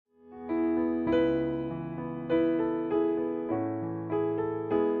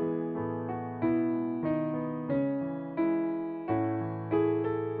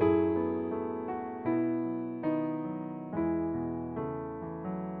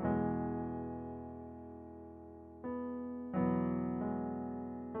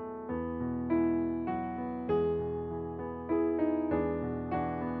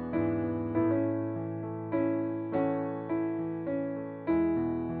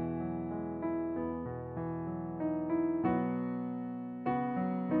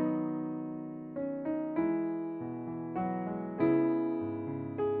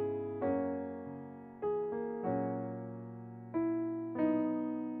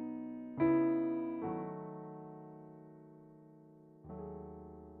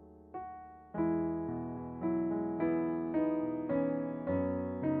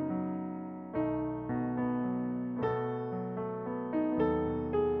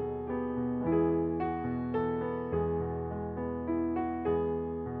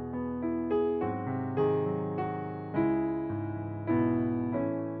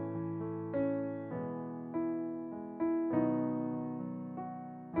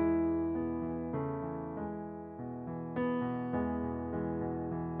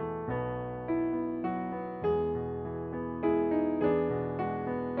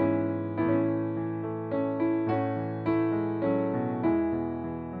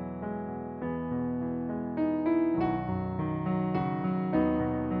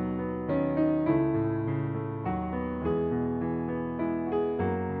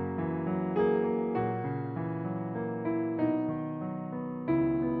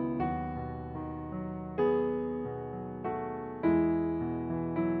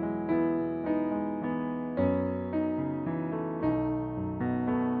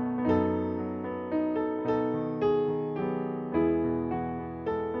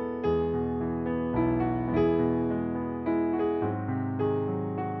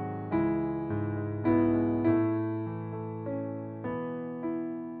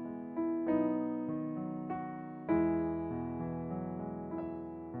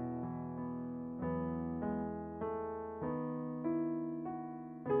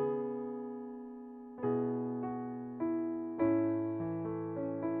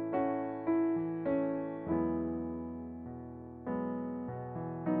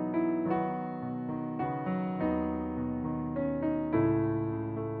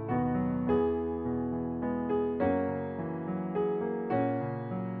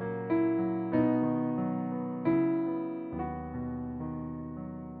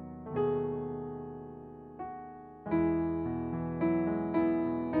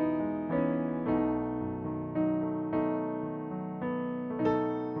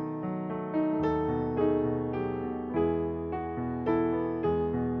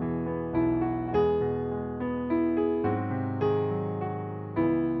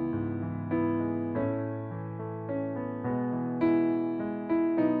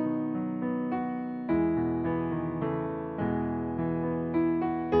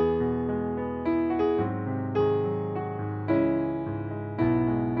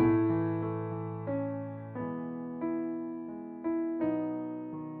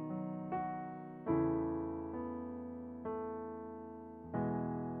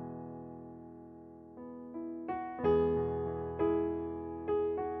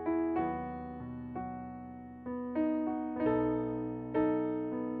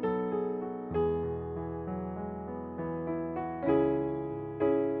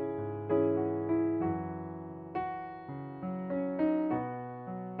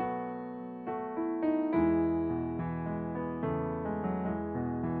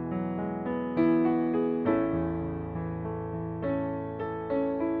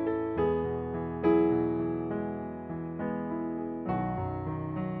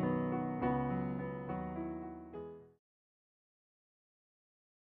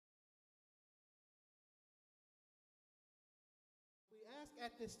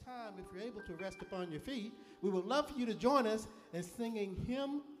at this time, if you're able to rest upon your feet, we would love for you to join us in singing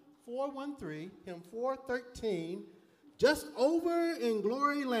hymn 413, hymn 413, Just Over in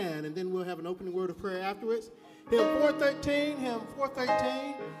Glory Land. And then we'll have an opening word of prayer afterwards. Hymn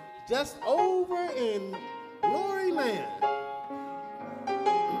 413, Just Over in Glory Land.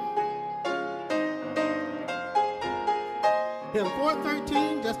 Hymn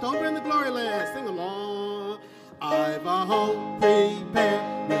 413, Just Over in the Glory Land. Sing along. I've a home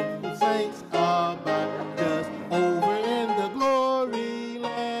prepared with the saints abide, just over in the glory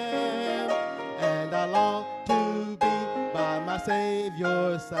land. And I long to be by my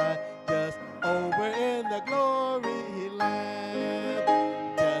Savior's side, just over in the glory land.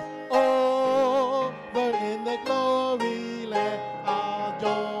 Just over in the glory land, I'll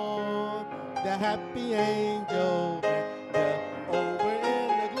join the happy angel.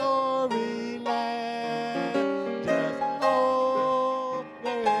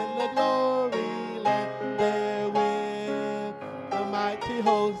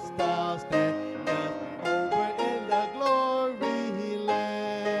 Host I'll stand just over in the glory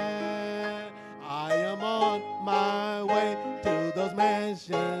land. I am on my way to those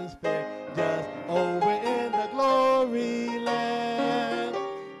mansions fair, just over in the glory land.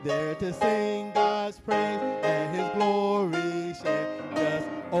 There to sing God's praise and His glory share, just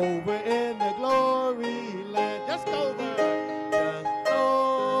over in the glory land. Just over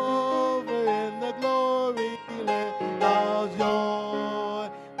in the glory land. I'll join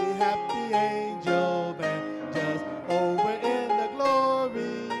happy angel band, just over in the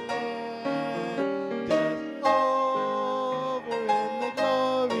glory land, just over in the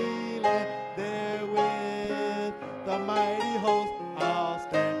glory land. There with the mighty host I'll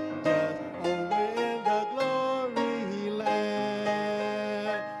stand, just over in the glory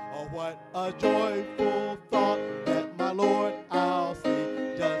land. Oh, what a joyful thought that my Lord I'll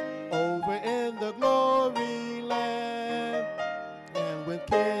see, just over in the glory land. And when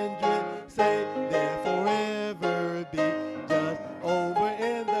kindred say there forever be, just over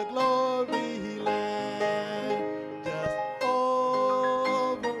in the glory land, just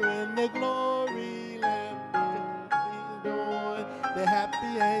over in the glory land. The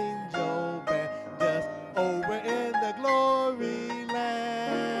happy angel band, just over in the glory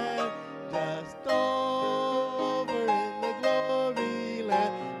land, just over in the glory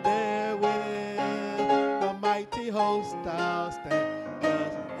land. There with the mighty host I'll stand,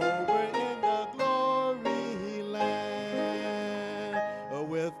 just over in the glory land.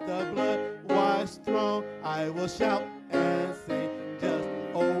 With the blood-washed throne I will shout and sing, just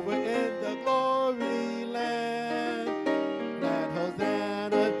over in the glory land. And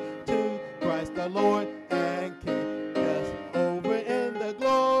Hosanna to Christ the Lord and King, just over in the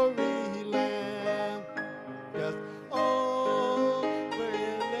glory land. Just over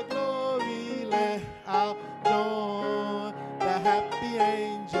in the glory land, I'll join the happy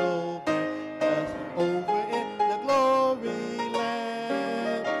angel band, just over in the glory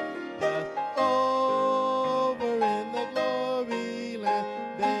land, just over in the glory land.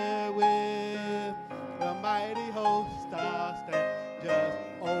 There with the mighty host I'll stand, just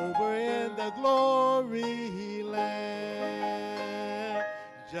over in the glory land,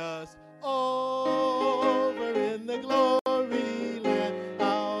 just over in the glory land.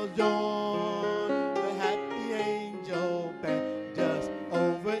 I'll join the happy angel band, just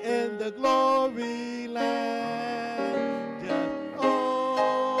over in the glory land, just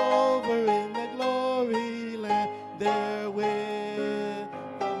over in the glory land. There with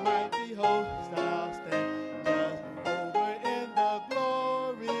the mighty host I'll stand, just over in the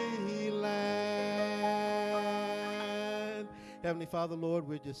glory land. Heavenly Father, Lord,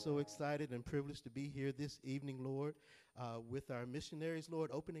 we're just so excited and privileged to be here this evening, Lord, with our missionaries, Lord,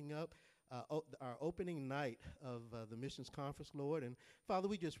 opening up our opening night of the missions conference, Lord. And Father,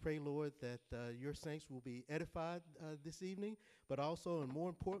 we just pray, Lord, that your saints will be edified this evening, but also, and more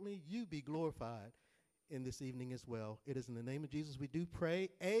importantly, you be glorified in this evening as well. It is in the name of Jesus we do pray.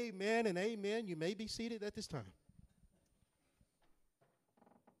 Amen and amen. You may be seated at this time.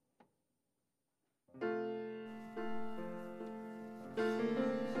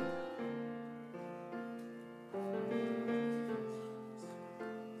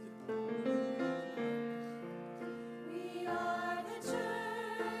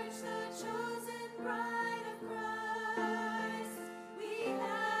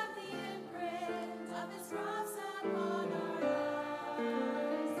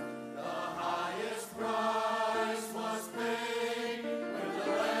 The highest prize.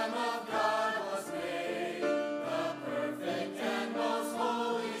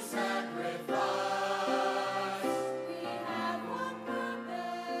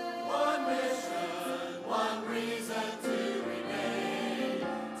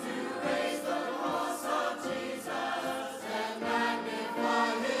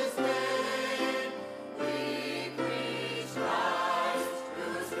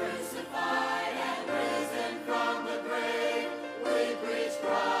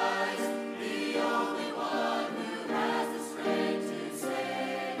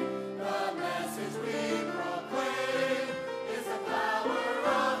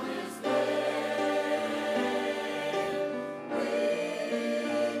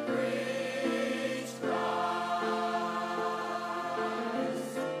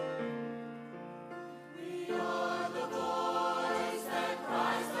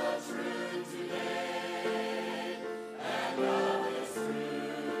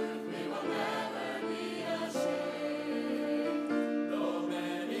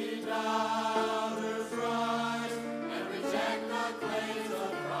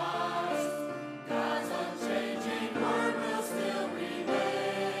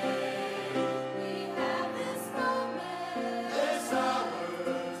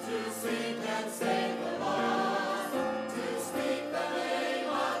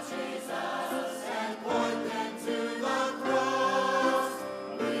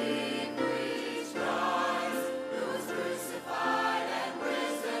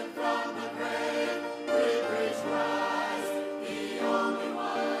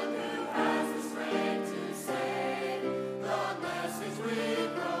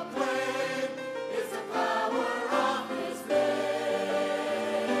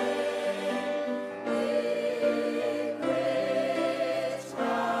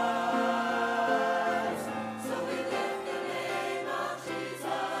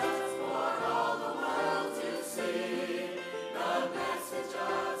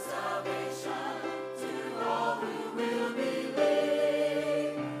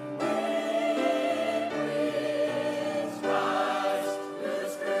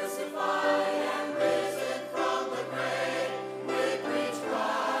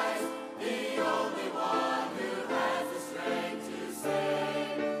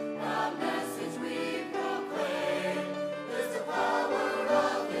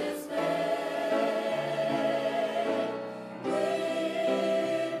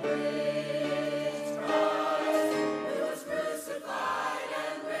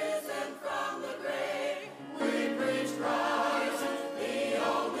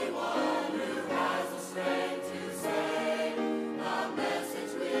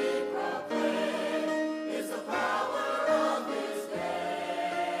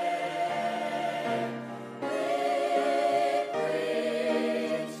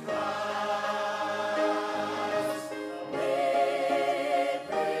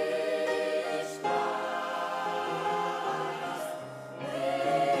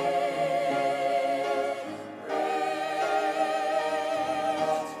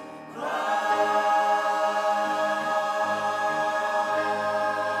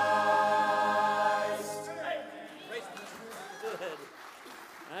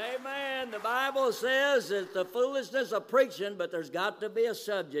 Says it's the foolishness of preaching, but there's got to be a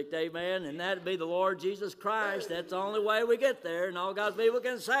subject, amen, and that'd be the Lord Jesus Christ. That's the only way we get there, and all God's people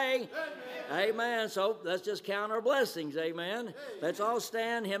can say, amen. So let's just count our blessings, amen. Let's all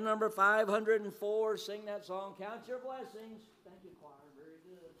stand, hymn number 504, sing that song, Count Your Blessings. Thank you, choir, very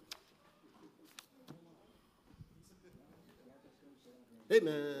good.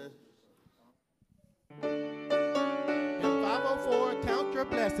 Amen. Hymn 504, Count Your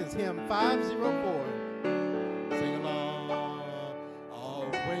Blessings, hymn 504. Sing along. Oh,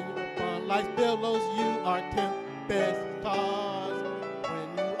 when you're upon life's billows, you are tempest tossed. When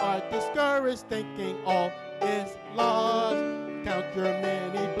you are discouraged, thinking all is lost, count your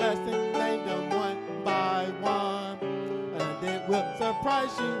many blessings, name them one by one, and it will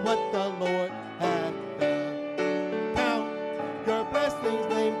surprise you what the Lord has done. Count your blessings,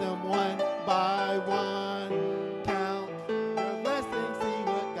 name them one by one.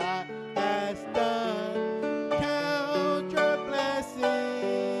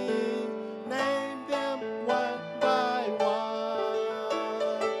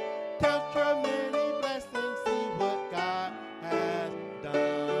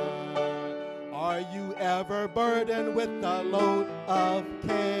 Burdened with the load of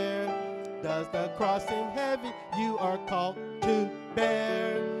care, does the cross seem heavy you are called to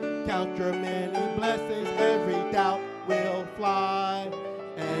bear? Count your many blessings, every doubt will fly,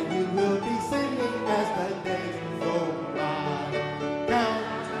 and you will be singing as the days go by.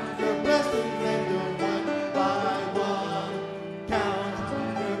 Count your blessings, name them one by one. Count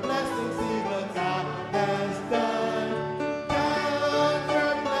your blessings, see what God has done. Count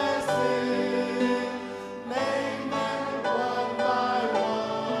your blessings, name them one by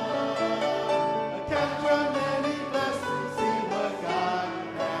one. Count your many blessings, see what God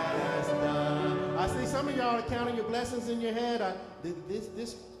has done. I see some of y'all are counting your blessings in your head.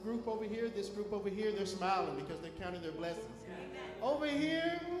 This group over here, they're smiling because they're counting their blessings. Over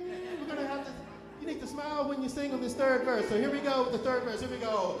here, we're going to have to, you need to smile when you sing on this third verse. So here we go with the third verse. Here we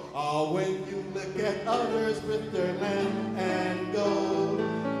go. Oh, when you look at others with their land and gold,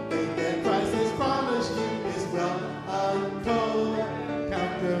 think that Christ has promised you is well untold.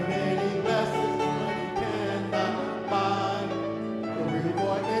 Count your many blessings, money cannot buy your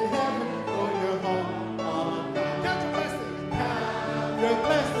reward in heaven or your home on high. Count your blessings. Count your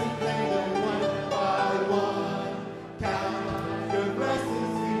blessings, name them one by one. Count your blessings,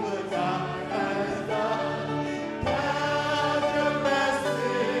 see what God has done. Count your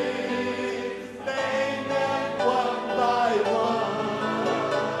blessings, name them one by one.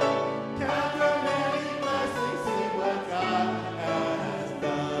 Count your many blessings, see what God has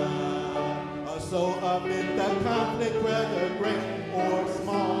done. So amid the conflict, whether great or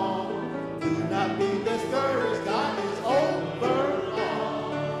small, do not be discouraged, God is over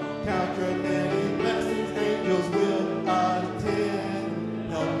all. Count your many blessings, angels will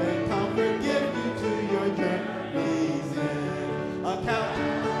attend, help and comfort, give you to your journey's end. Count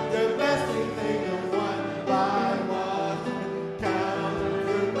your blessings, name them one by one. Count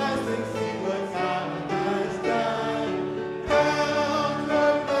your blessings, see what God has done. Count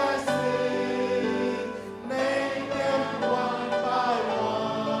your blessings, name them one by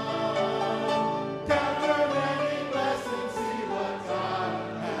one. Count your many blessings, see what God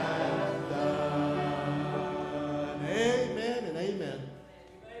has done. Amen and amen.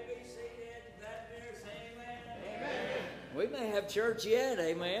 We may have church yet,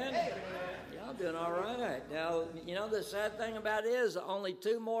 amen. Y'all doing all right. Now, you know, the sad thing about it is only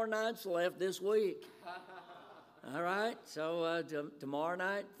 2 more nights left this week. All right, so tomorrow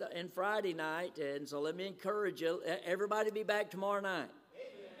night and Friday night, and so let me encourage you, everybody be back tomorrow night.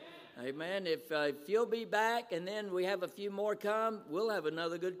 Amen. If you'll be back and then we have a few more come, we'll have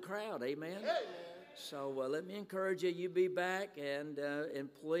another good crowd, amen. So let me encourage you, you be back, and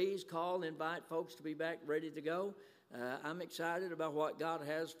please call and invite folks to be back ready to go. I'm excited about what God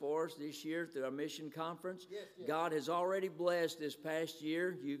has for us this year through our mission conference. Yes. God has already blessed this past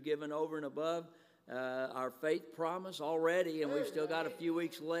year. You've given over and above our faith promise already, and we've still got a few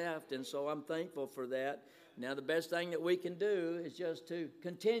weeks left, and so I'm thankful for that. Now, the best thing that we can do is just to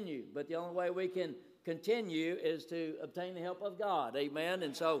continue, but the only way we can continue is to obtain the help of God. Amen.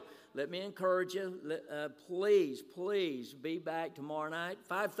 And so let me encourage you, please be back tomorrow night,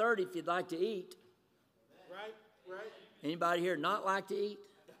 5:30 if you'd like to eat. Right. Anybody here not like to eat?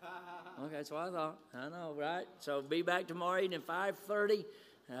 Okay, that's what I thought. I know, right? So be back tomorrow evening at 5:30.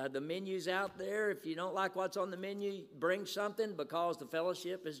 The menu's out there. If you don't like what's on the menu, bring something because the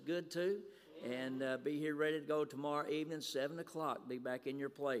fellowship is good too. And be here ready to go tomorrow evening, 7 o'clock. Be back in your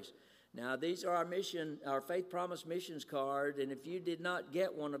place. Now, these are our Faith Promise missions card. And if you did not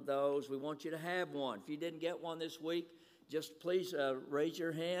get one of those, we want you to have one. If you didn't get one this week, just please raise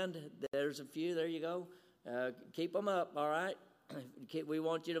your hand. There's a few. There you go. Keep them up, all right? We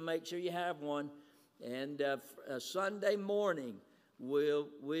want you to make sure you have one. And Sunday morning,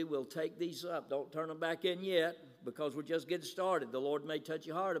 we will take these up. Don't turn them back in yet because we're just getting started. The Lord may touch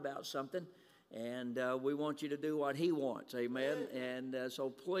your heart about something, and we want you to do what He wants. Amen. And so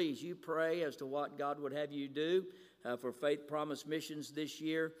please, you pray as to what God would have you do for Faith Promise Missions this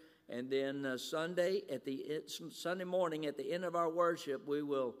year. And then Sunday morning at the end of our worship, we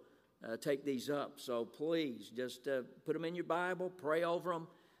will take these up. So please, just put them in your Bible, pray over them,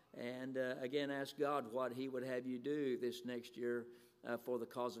 and again, ask God what He would have you do this next year for the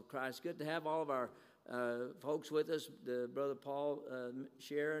cause of Christ. Good to have all of our folks with us. Brother Paul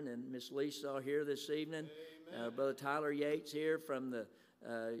Sharon and Miss Lisa are here this evening. Brother Tyler Yates here from the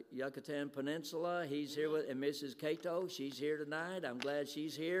Yucatan Peninsula. He's here with, and Mrs. Cato, she's here tonight. I'm glad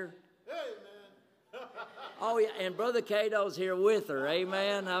she's here. Oh, yeah, and Brother Cato's here with her.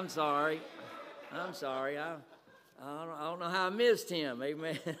 Amen. I'm sorry. I don't know how I missed him.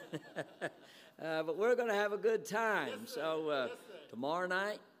 Amen. But we're going to have a good time. So tomorrow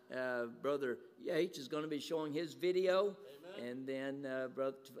night, Brother Yates is going to be showing his video. Amen. And then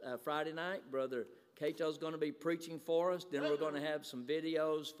Friday night, Brother Cato's going to be preaching for us. Then we're going to have some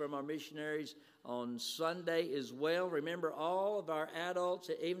videos from our missionaries on Sunday as well. Remember, all of our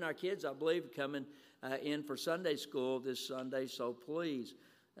adults, even our kids, I believe, are coming in for Sunday school this Sunday. So please,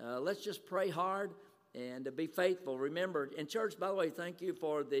 let's just pray hard and be faithful. Remember, in church, by the way, thank you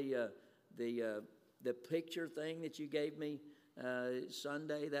for the picture thing that you gave me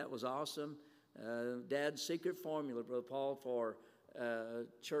Sunday. That was awesome. Dad's secret formula, Brother Paul, for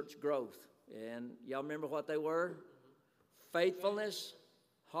church growth. And y'all remember what they were? Faithfulness,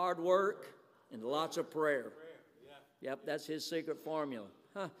 hard work, and lots of prayer. Yep, that's his secret formula.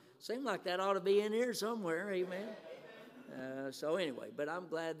 Seemed like that ought to be in here somewhere. Amen. So anyway, but I'm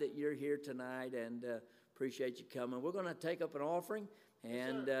glad that you're here tonight and appreciate you coming. We're going to take up an offering,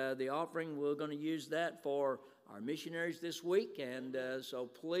 and the offering, we're going to use that for our missionaries this week. And so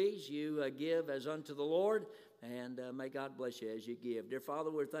please, you give as unto the Lord, and may God bless you as you give. Dear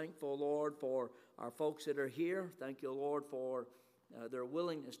Father, we're thankful, Lord, for our folks that are here. Thank you, Lord, for their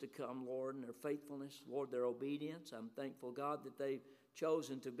willingness to come, Lord, and their faithfulness, Lord, their obedience. I'm thankful, God, that they've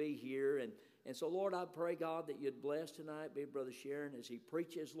chosen to be here. And so, Lord, I pray, God, that you'd bless tonight, be Brother Sharon as he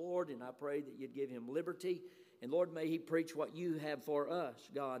preaches, Lord, and I pray that you'd give him liberty. And, Lord, may he preach what you have for us,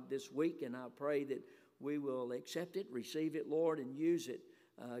 God, this week. And I pray that we will accept it, receive it, Lord, and use it,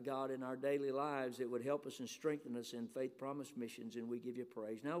 God, in our daily lives. It would help us and strengthen us in Faith Promise Missions, and we give you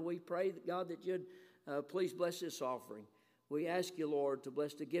praise. Now, we pray, God, that you'd please bless this offering. We ask you, Lord, to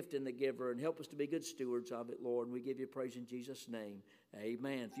bless the gift and the giver and help us to be good stewards of it, Lord. And we give you praise in Jesus' name.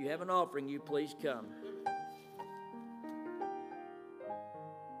 Amen. If you have an offering, you please come.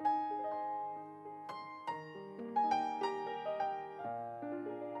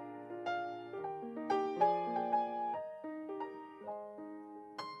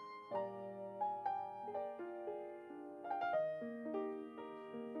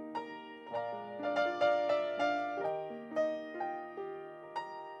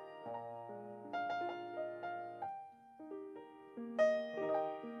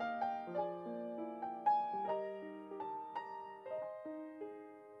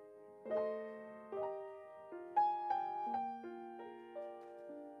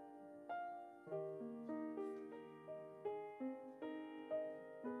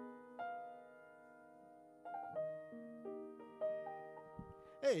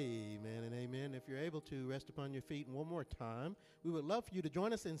 Amen and amen. If you're able to rest upon your feet one more time, we would love for you to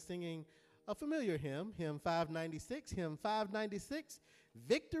join us in singing a familiar hymn, hymn 596,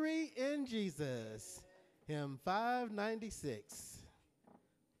 Victory in Jesus, hymn 596.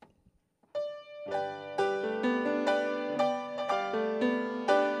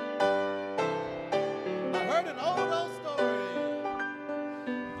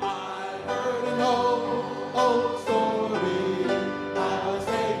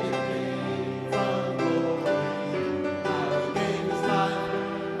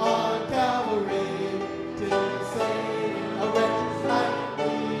 Calvary.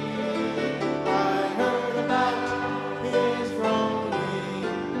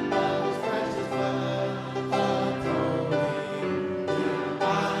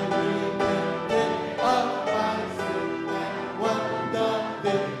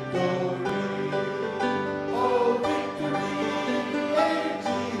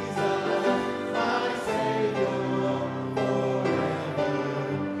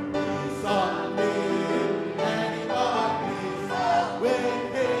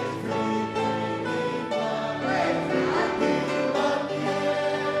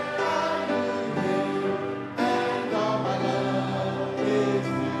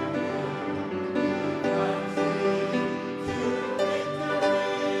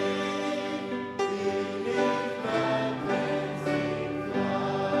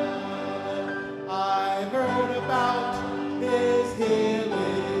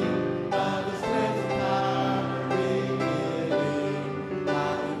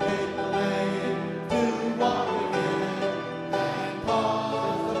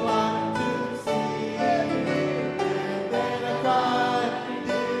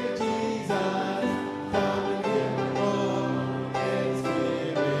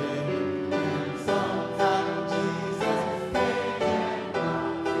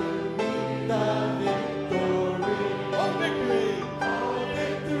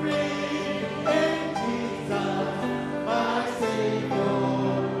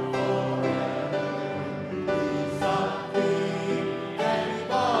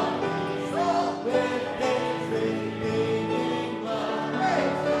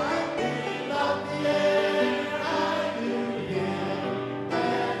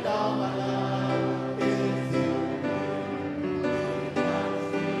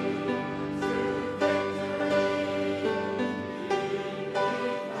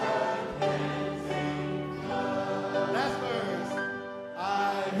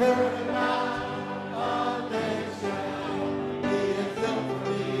 heard about a nation in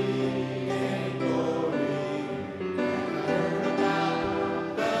symphony and glory. I heard about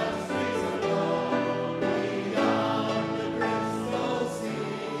the streets of gold beyond the crystal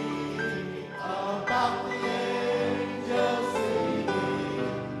sea, about the angels singing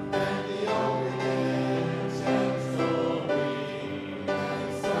and the old redemption story. And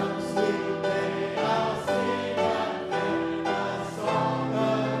some sweet day I'll sing again a song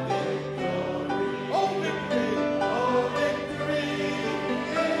of victory. Oh, victory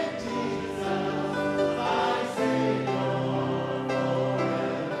in Jesus, my Savior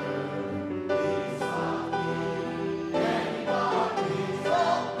forever. He sought me and he bought me so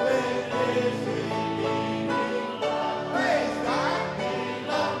with his redeeming blood. Praise God, he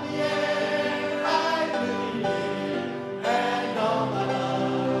loved me and I knew him, and all my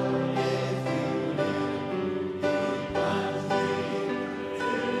love is to him. He plunged me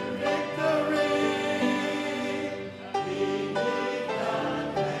to victory beneath the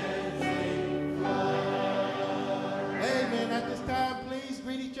cleansing flood. Amen. At this time, please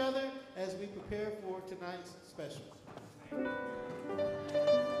greet each other as we prepare for tonight's special.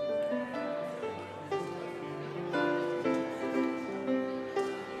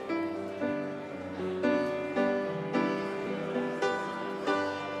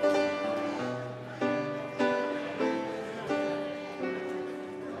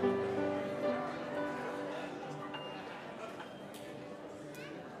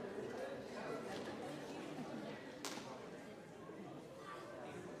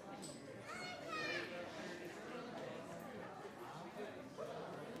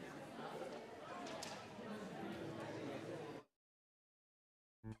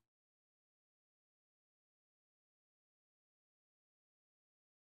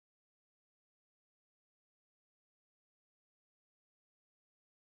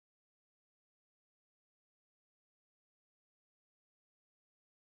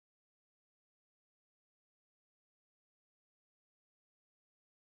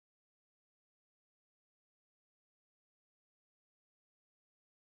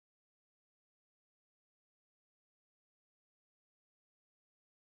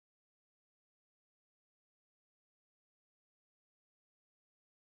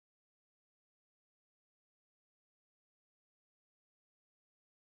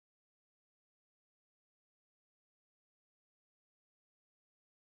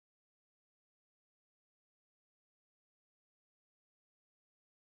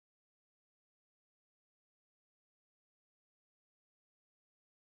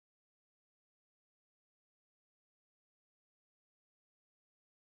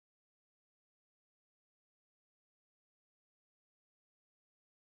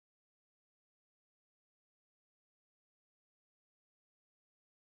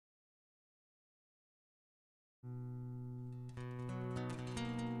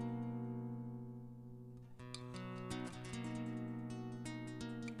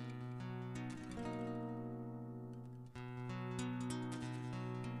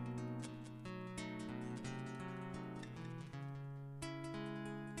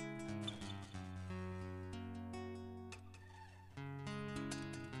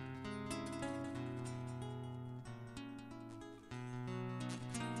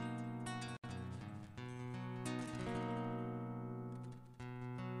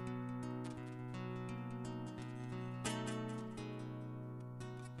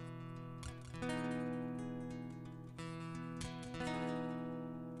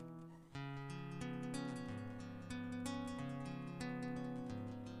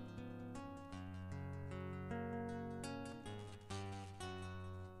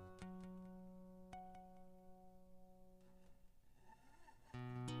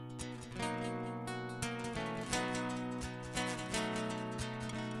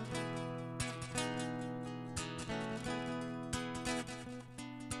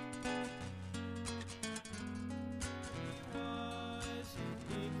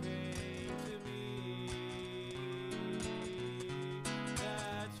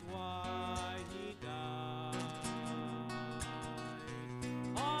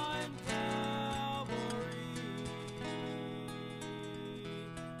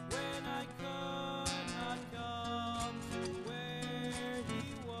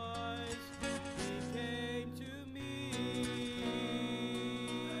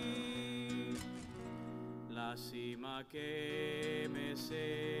 La cima que me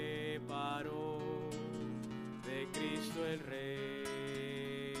separó de Cristo el Rey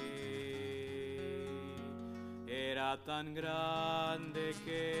era tan grande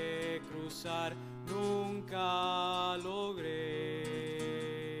que cruzar nunca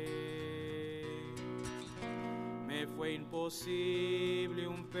logré. fue imposible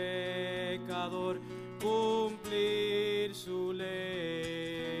un pecador cumplir su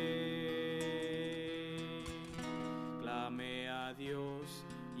ley. Clame a Dios,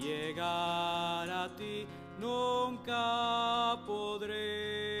 llegar a ti nunca podré.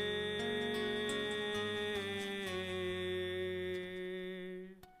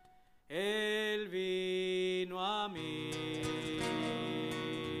 Él vino a mí.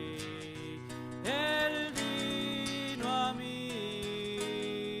 Él vino a mí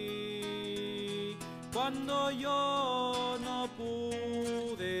cuando yo no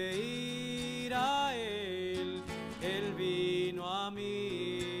pude ir a Él. Él vino a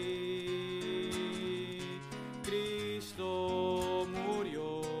mí. Cristo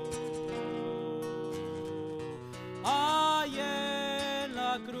murió ahí en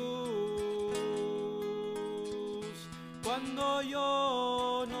la cruz cuando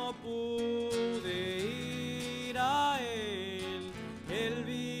yo no pude ir a Él. Él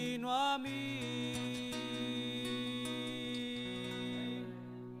vino a mí.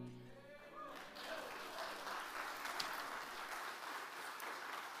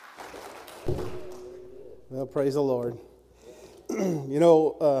 Well, praise the Lord. You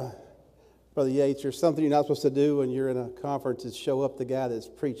know, Brother Yates, there's something you're not supposed to do when you're in a conference is show up the guy that's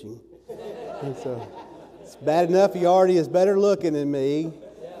preaching. And so it's bad enough he already is better looking than me.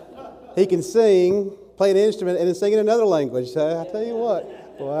 He can sing, play an instrument, and sing in another language. I tell you what,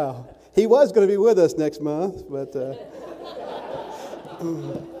 wow. He was going to be with us next month, but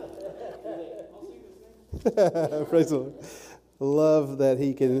praise the Lord. Love that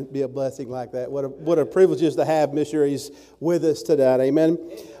he can be a blessing like that. What a privilege just to have missionaries with us today. Amen.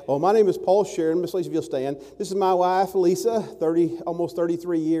 Well, my name is Paul Sharon. Miss Lisa, if you'll stand. This is my wife, Lisa, almost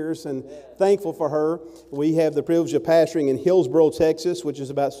 33 years, and thankful for her. We have the privilege of pastoring in Hillsboro, Texas, which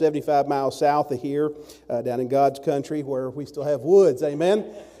is about 75 miles south of here, down in God's country, where we still have woods. Amen.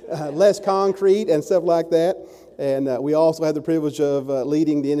 Less concrete and stuff like that. And we also have the privilege of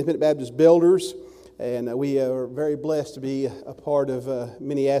leading the Independent Baptist Builders. And we are very blessed to be a part of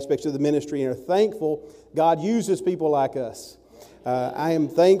many aspects of the ministry and are thankful God uses people like us. I am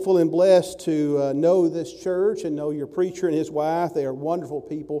thankful and blessed to know this church and know your preacher and his wife. They are wonderful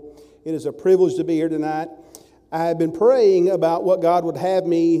people. It is a privilege to be here tonight. I have been praying about what God would have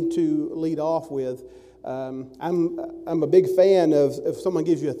me to lead off with. I'm a big fan of if someone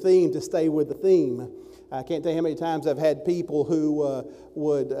gives you a theme, to stay with the theme. I can't tell you how many times I've had people who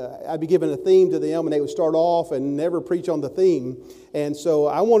I'd be given a theme to them and they would start off and never preach on the theme. And so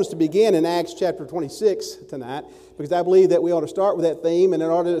I want us to begin in Acts chapter 26 tonight, because I believe that we ought to start with that theme and in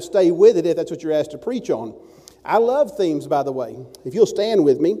order to stay with it if that's what you're asked to preach on. I love themes, by the way. If you'll stand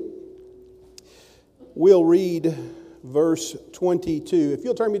with me, we'll read verse 22. If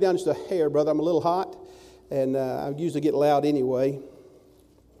you'll turn me down just a hair, brother, I'm a little hot, and I usually get loud anyway.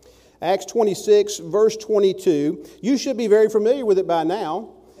 Acts 26, verse 22. You should be very familiar with it by now.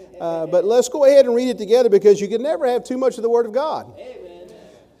 But let's go ahead and read it together, because you can never have too much of the Word of God. Amen.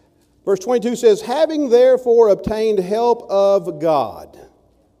 Verse 22 says, having therefore obtained help of God,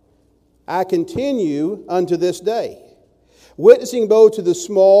 I continue unto this day, witnessing both to the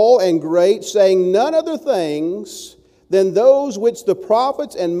small and great, saying none other things than those which the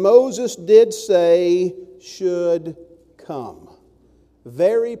prophets and Moses did say should come.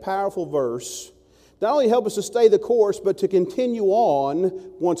 Very powerful verse. Not only help us to stay the course, but to continue on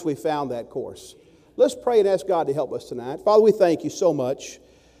once we found that course. Let's pray and ask God to help us tonight. Father, we thank you so much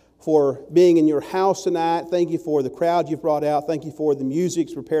for being in your house tonight. Thank you for the crowd you've brought out. Thank you for the music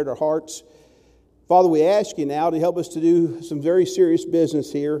that's prepared our hearts. Father, we ask you now to help us to do some very serious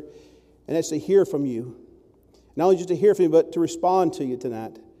business here, and that's to hear from you. Not only just to hear from you, but to respond to you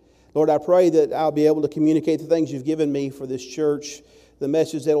tonight. Lord, I pray that I'll be able to communicate the things you've given me for this church, the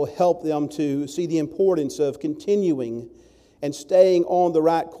message that will help them to see the importance of continuing and staying on the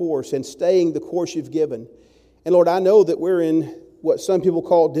right course and staying the course you've given. And Lord, I know that we're in what some people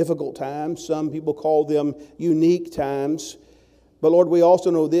call difficult times. Some people call them unique times. But Lord, we also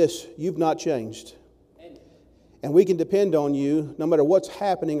know this: you've not changed. And we can depend on you no matter what's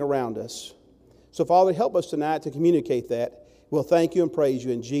happening around us. So Father, help us tonight to communicate that. We'll thank you and praise you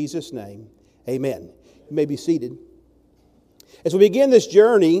in Jesus' name. Amen. You may be seated. As we begin this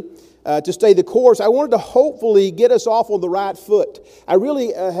journey to stay the course, I wanted to hopefully get us off on the right foot. I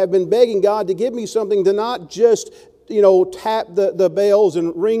really have been begging God to give me something to not just, tap the bells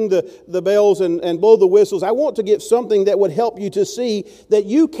and ring the bells and blow the whistles. I want to get something that would help you to see that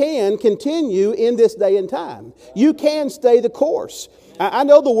you can continue in this day and time. You can stay the course. I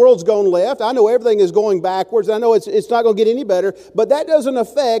know the world's going left. I know everything is going backwards. I know it's not going to get any better. But that doesn't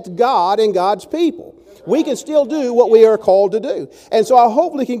affect God and God's people. We can still do what we are called to do. And so I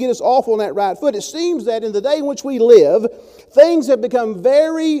hopefully can get us off on that right foot. It seems that in the day in which we live, things have become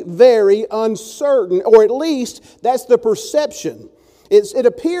very, very uncertain, or at least that's the perception. It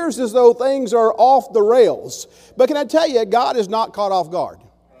appears as though things are off the rails. But can I tell you, God is not caught off guard.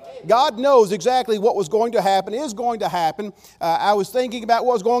 God knows exactly what was going to happen, is going to happen. I was thinking about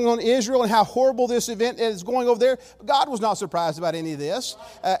what was going on in Israel and how horrible this event is going over there. God was not surprised about any of this.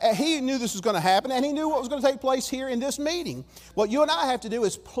 He knew this was going to happen, and He knew what was going to take place here in this meeting. What you and I have to do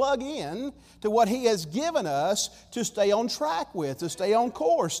is plug in to what He has given us to stay on track with, to stay on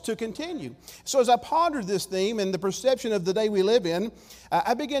course, to continue. So as I pondered this theme and the perception of the day we live in,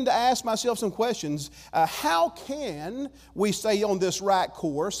 I began to ask myself some questions. How can we stay on this right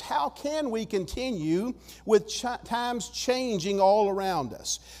course? How can we continue with times changing all around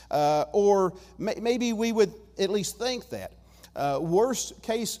us? Or maybe we would at least think that. Worst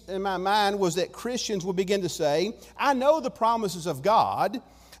case in my mind was that Christians would begin to say, I know the promises of God,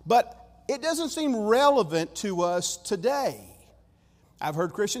 but it doesn't seem relevant to us today. I've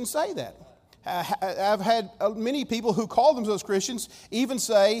heard Christians say that. I've had many people who call themselves Christians even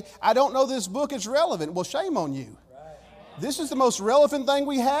say, I don't know this book is relevant. Well, shame on you. This is the most relevant thing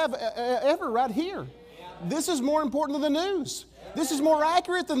we have ever right here. This is more important than the news. This is more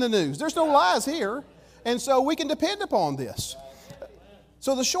accurate than the news. There's no lies here. And so we can depend upon this.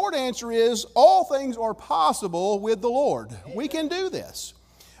 So the short answer is all things are possible with the Lord. We can do this.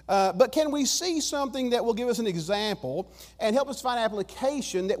 But can we see something that will give us an example and help us find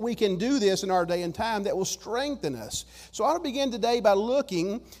application that we can do this in our day and time that will strengthen us? So I want to begin today by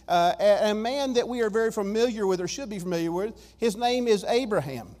looking at a man that we are very familiar with, or should be familiar with. His name is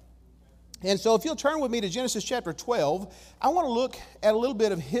Abraham. And so if you'll turn with me to Genesis chapter 12, I want to look at a little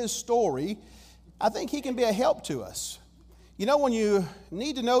bit of his story. I think he can be a help to us. You know, when you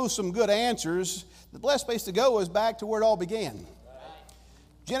need to know some good answers, the best place to go is back to where it all began.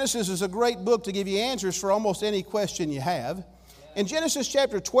 Genesis is a great book to give you answers for almost any question you have. In Genesis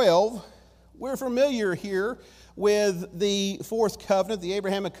chapter 12, we're familiar here with the fourth covenant. The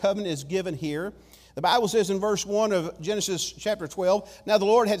Abrahamic covenant is given here. The Bible says in verse 1 of Genesis chapter 12, Now the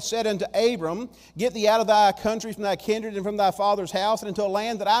Lord had said unto Abram, Get thee out of thy country, from thy kindred, and from thy father's house, and into a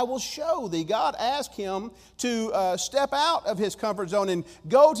land that I will show thee. God asked him to step out of his comfort zone and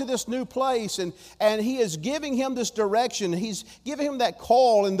go to this new place, and He is giving him this direction. He's giving him that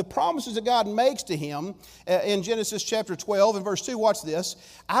call, and the promises that God makes to him in Genesis chapter 12 and verse 2, watch this.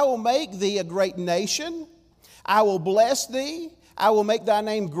 I will make thee a great nation. I will bless thee. I will make thy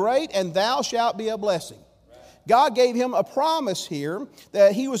name great, and thou shalt be a blessing. God gave him a promise here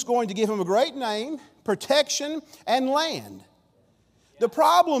that He was going to give him a great name, protection, and land. The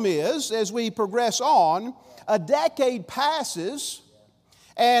problem is, as we progress on, a decade passes,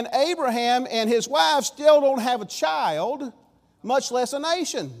 and Abraham and his wife still don't have a child, much less a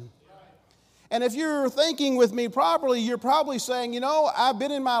nation. And if you're thinking with me properly, you're probably saying, you know, I've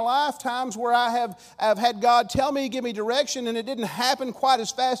been in my lifetimes where I've had God tell me, give me direction, and it didn't happen quite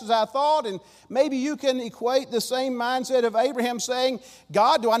as fast as I thought. And maybe you can equate the same mindset of Abraham saying,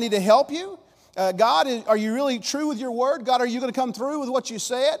 God, do I need to help you? God, are you really true with your word? God, are you going to come through with what you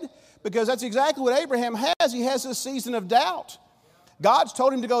said? Because that's exactly what Abraham has. He has this season of doubt. God's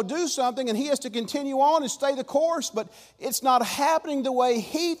told him to go do something, and he has to continue on and stay the course, but it's not happening the way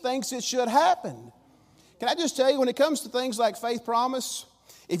he thinks it should happen. Can I just tell you, when it comes to things like faith promise,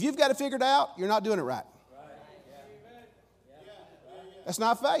 if you've got it figured out, you're not doing it right. That's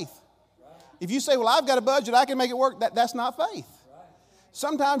not faith. If you say, well, I've got a budget, I can make it work, that's not faith.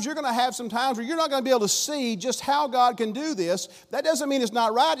 Sometimes you're going to have some times where you're not going to be able to see just how God can do this. That doesn't mean it's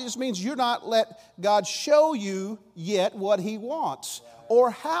not right. It just means you're not let God show you yet what He wants or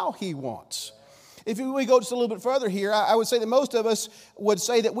how He wants. If we go just a little bit further here, I would say that most of us would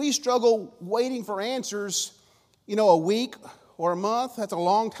say that we struggle waiting for answers, a week or a month. That's a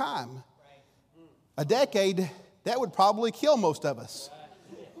long time. A decade, that would probably kill most of us.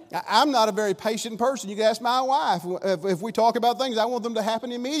 I'm not a very patient person. You can ask my wife. If we talk about things, I want them to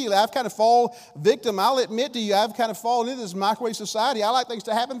happen immediately. I've kind of fallen victim. I'll admit to you, I've kind of fallen into this microwave society. I like things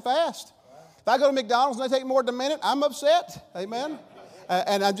to happen fast. If I go to McDonald's and they take more than a minute, I'm upset. Amen?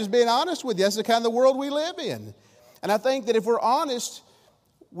 And I'm just being honest with you. That's the kind of the world we live in. And I think that if we're honest,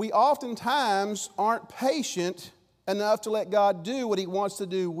 we oftentimes aren't patient enough to let God do what He wants to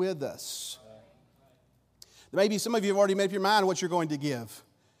do with us. Maybe some of you have already made up your mind what you're going to give,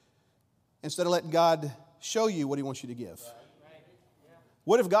 instead of letting God show you what He wants you to give.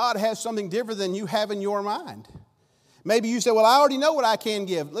 What if God has something different than you have in your mind? Maybe you say, well, I already know what I can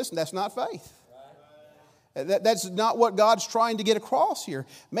give. Listen, that's not faith. That's not what God's trying to get across here.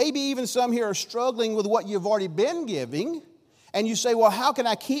 Maybe even some here are struggling with what you've already been giving, and you say, well, how can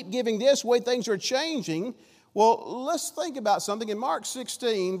I keep giving this the way things are changing? Well, let's think about something. In Mark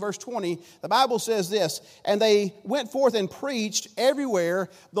 16, verse 20, the Bible says this, and they went forth and preached everywhere,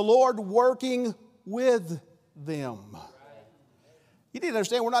 the Lord working with them. You need to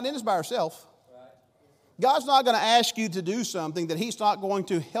understand, we're not in this by ourselves. God's not going to ask you to do something that He's not going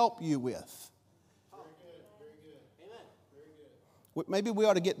to help you with. Maybe we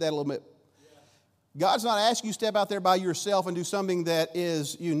ought to get that a little bit. God's not asking you to step out there by yourself and do something that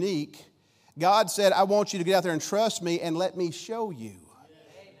is unique. God said, I want you to get out there and trust me and let me show you.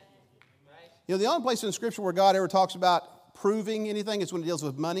 You know, the only place in Scripture where God ever talks about proving anything is when it deals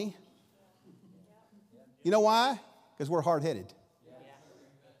with money. You know why? Because we're hard-headed.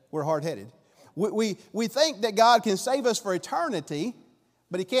 We're hard-headed. We think that God can save us for eternity,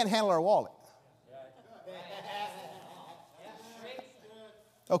 but He can't handle our wallet.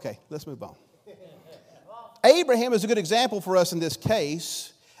 Okay, let's move on. Abraham is a good example for us in this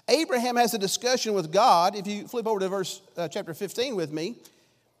case. Abraham has a discussion with God. If you flip over to chapter 15 with me.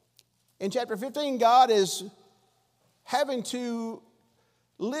 In chapter 15, God is having to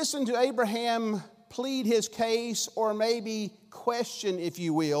listen to Abraham plead his case, or maybe question, if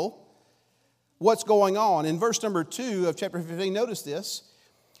you will, what's going on. In verse number 2 of chapter 15, notice this.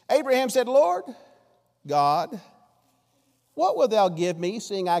 Abraham said, Lord God, what wilt thou give me,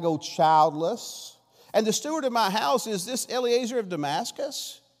 seeing I go childless? And the steward of my house is this Eliezer of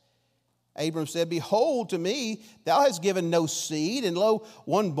Damascus? Abram said, behold, to me thou hast given no seed, and lo,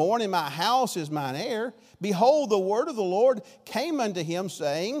 one born in my house is mine heir. Behold, the word of the Lord came unto him,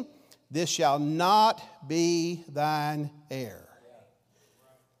 saying, this shall not be thine heir.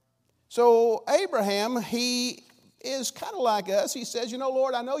 So Abraham, he is kind of like us. He says, you know,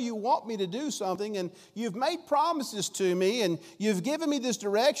 Lord, I know you want me to do something, and you've made promises to me, and you've given me this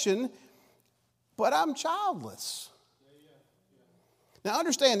direction, but I'm childless. Now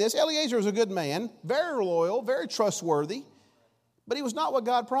understand this, Eliezer was a good man, very loyal, very trustworthy, but he was not what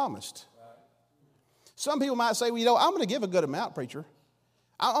God promised. Some people might say, well, you know, I'm going to give a good amount, preacher.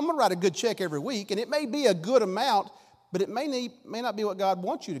 I'm going to write a good check every week, and it may be a good amount, but it may not be what God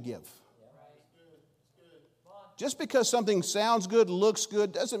wants you to give. Just because something sounds good, looks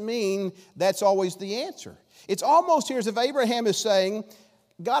good, doesn't mean that's always the answer. It's almost here as if Abraham is saying,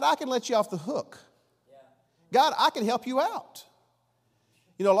 God, I can let you off the hook. God, I can help you out.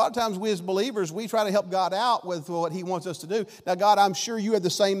 You know, a lot of times we as believers, we try to help God out with what He wants us to do. Now, God, I'm sure you have the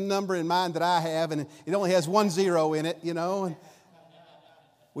same number in mind that I have, and it only has 1 0 in it, you know. And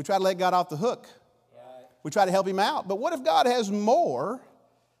we try to let God off the hook. We try to help Him out. But what if God has more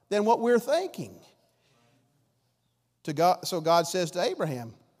than what we're thinking? So God says to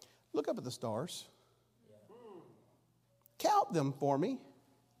Abraham, look up at the stars. Count them for me.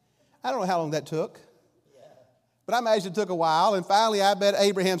 I don't know how long that took. But I imagine it took a while. And finally, I bet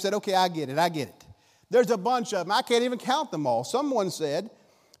Abraham said, okay, I get it. There's a bunch of them. I can't even count them all. Someone said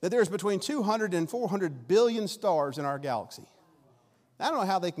that there's between 200 and 400 billion stars in our galaxy. I don't know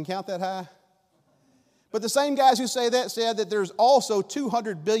how they can count that high. But the same guys who say that said that there's also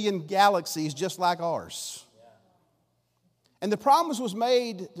 200 billion galaxies just like ours. And the promise was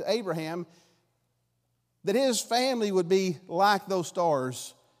made to Abraham that his family would be like those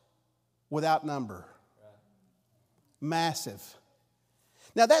stars without number. Massive.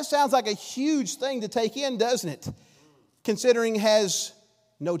 Now that sounds like a huge thing to take in, doesn't it? Considering he has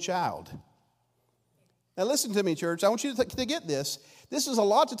no child. Now listen to me, church. I want you to get this. This is a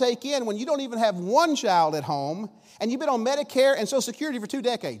lot to take in when you don't even have one child at home and you've been on Medicare and Social Security for 2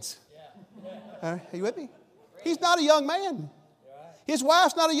 decades. Are you with me? He's not a young man. His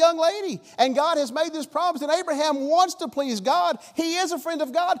wife's not a young lady. And God has made this promise, and Abraham wants to please God. He is a friend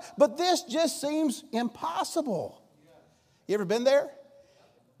of God, but this just seems impossible. You ever been there?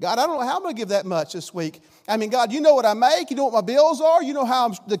 God, I don't know how I'm going to give that much this week. I mean, God, you know what I make. You know what my bills are. You know how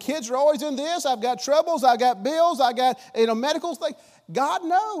the kids are always in this. I've got troubles. I've got bills. I got, medical things. God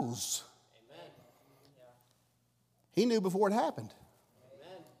knows. Amen. He knew before it happened.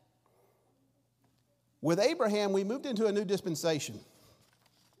 Amen. With Abraham, we moved into a new dispensation.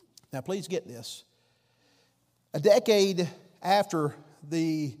 Now, please get this. A decade after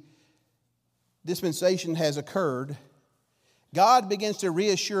the dispensation has occurred, God begins to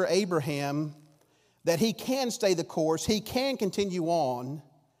reassure Abraham that he can stay the course, he can continue on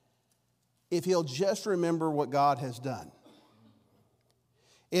if he'll just remember what God has done.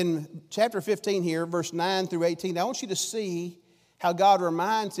 In chapter 15 here, verse 9 through 18, I want you to see how God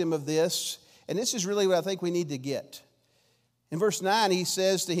reminds him of this, and this is really what I think we need to get. In verse 9, he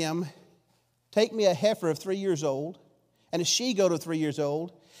says to him, Take me a heifer of 3 years old, and a she-goat of 3 years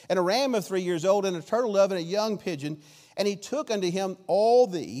old, and a ram of 3 years old, and a turtle dove, and a young pigeon. And he took unto him all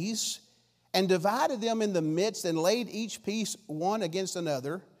these, and divided them in the midst, and laid each piece one against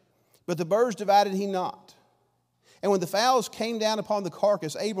another. But the birds divided he not. And when the fowls came down upon the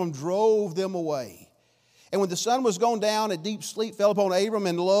carcass, Abram drove them away. And when the sun was gone down, a deep sleep fell upon Abram,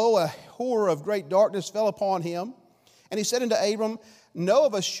 and lo, a horror of great darkness fell upon him. And he said unto Abram, Know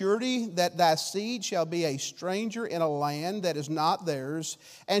of a surety that thy seed shall be a stranger in a land that is not theirs,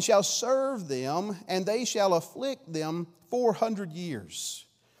 and shall serve them, and they shall afflict them 400 years.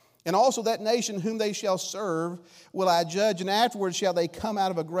 And also that nation whom they shall serve will I judge, and afterwards shall they come out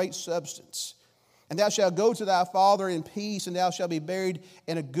of a great substance. And thou shalt go to thy father in peace, and thou shalt be buried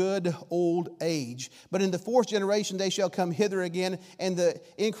in a good old age. But in the fourth generation they shall come hither again, and the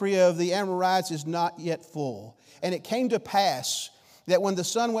increase of the Amorites is not yet full. And it came to pass that when the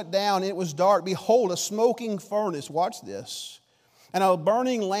sun went down and it was dark, behold, a smoking furnace, watch this, and a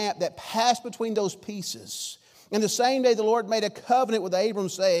burning lamp that passed between those pieces. And the same day the Lord made a covenant with Abram,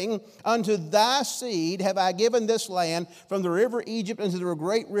 saying, Unto thy seed have I given this land, from the river Egypt unto the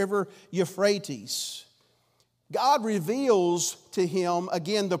great river Euphrates. God reveals to him,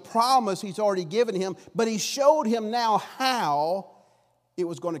 again, the promise he's already given him, but he showed him now how it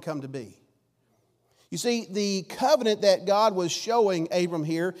was going to come to be. You see, the covenant that God was showing Abram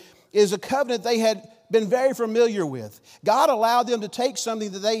here is a covenant they had been very familiar with. God allowed them to take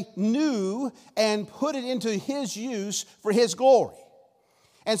something that they knew and put it into his use for his glory.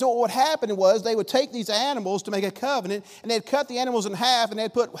 And so what would happen was they would take these animals to make a covenant, and they'd cut the animals in half, and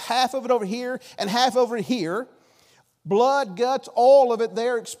they'd put half of it over here and half over here. Blood, guts, all of it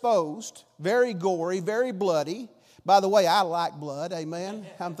there exposed. Very gory, very bloody. By the way, I like blood, amen.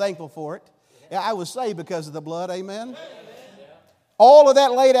 I'm thankful for it. I was saved because of the blood, amen. All of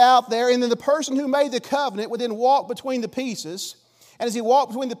that laid out there, and then the person who made the covenant would then walk between the pieces. And as he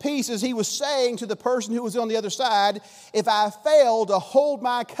walked between the pieces, he was saying to the person who was on the other side, if I fail to hold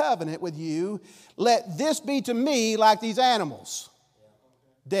my covenant with you, let this be to me like these animals.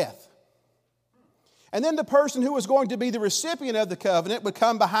 Death. And then the person who was going to be the recipient of the covenant would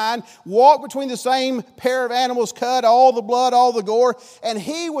come behind, walk between the same pair of animals cut, all the blood, all the gore, and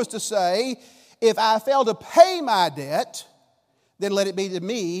he was to say, if I fail to pay my debt, then let it be to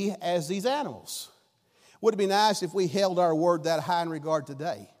me as these animals. Would it be nice if we held our word that high in regard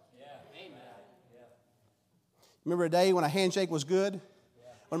today? Yeah. Amen. Yeah. Remember a day when a handshake was good?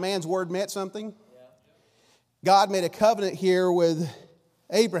 Yeah. When a man's word meant something? Yeah. God made a covenant here with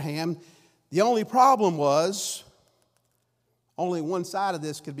Abraham. The only problem was only one side of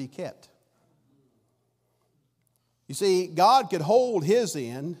this could be kept. You see, God could hold his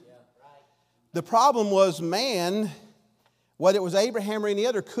end. Yeah. Right. The problem was man, whether it was Abraham or any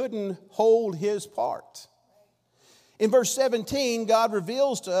other, couldn't hold his part. In verse 17, God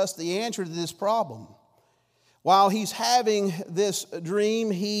reveals to us the answer to this problem. While he's having this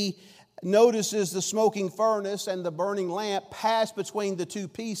dream, he notices the smoking furnace and the burning lamp pass between the two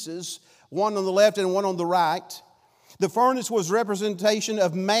pieces, one on the left and one on the right. The furnace was representation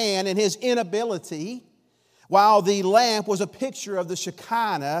of man and his inability, while the lamp was a picture of the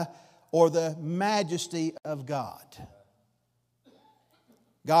Shekinah, or the majesty of God.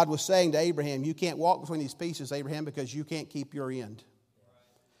 God was saying to Abraham, you can't walk between these pieces, Abraham, because you can't keep your end.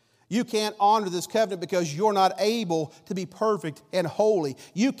 You can't honor this covenant because you're not able to be perfect and holy.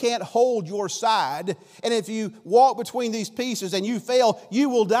 You can't hold your side. And if you walk between these pieces and you fail, you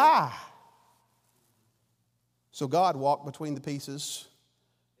will die. So God walked between the pieces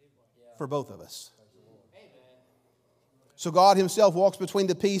for both of us. So God himself walks between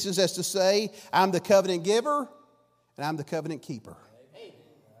the pieces as to say, I'm the covenant giver and I'm the covenant keeper.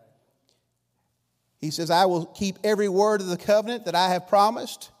 He says, I will keep every word of the covenant that I have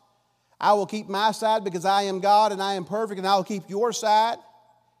promised. I will keep my side because I am God and I am perfect, and I will keep your side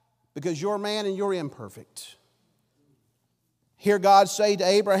because you're man and you're imperfect. Hear God say to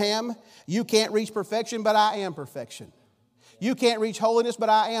Abraham, you can't reach perfection, but I am perfection. You can't reach holiness, but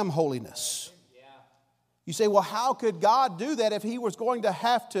I am holiness. You say, well, how could God do that if he was going to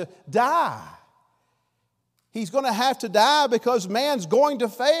have to die? He's going to have to die because man's going to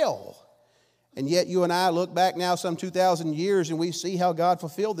fail. And yet you and I look back now some 2,000 years and we see how God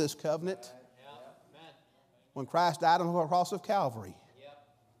fulfilled this covenant when Christ died on the cross of Calvary.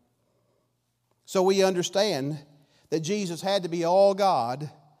 So we understand that Jesus had to be all God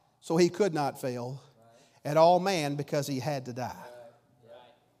so he could not fail, and all man because he had to die.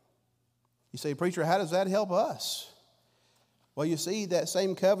 You say, preacher, how does that help us? Well, you see, that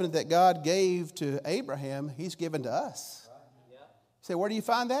same covenant that God gave to Abraham, he's given to us. Say, where do you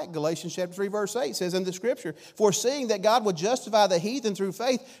find that? Galatians chapter 3, verse 8 says in the Scripture, for seeing that God would justify the heathen through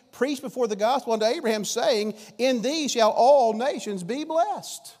faith, preached before the gospel unto Abraham, saying, in these shall all nations be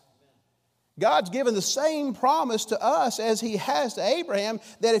blessed. God's given the same promise to us as He has to Abraham,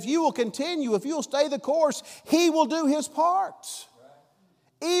 that if you will continue, if you will stay the course, He will do His part.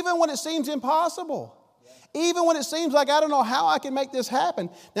 Even when it seems impossible. Even when it seems like I don't know how I can make this happen.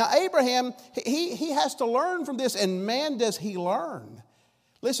 Now, Abraham, he has to learn from this, and man, does he learn.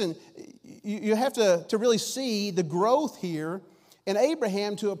 Listen, you have to really see the growth here in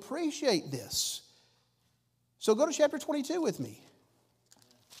Abraham to appreciate this. So go to chapter 22 with me.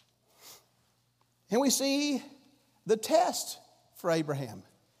 And we see the test for Abraham.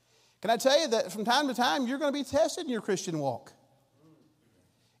 Can I tell you that from time to time, you're going to be tested in your Christian walk?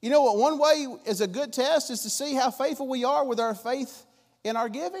 You know what? One way is a good test is to see how faithful we are with our faith in our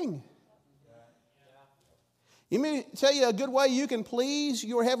giving. Let me tell you a good way you can please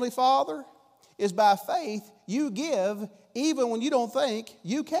your Heavenly Father is by faith. You give even when you don't think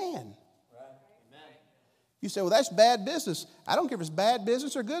you can. You say, well, that's bad business. I don't care if it's bad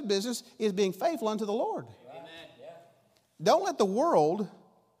business or good business. It's being faithful unto the Lord. Amen. Don't let the world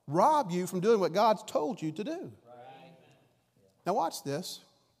rob you from doing what God's told you to do. Right. Now watch this.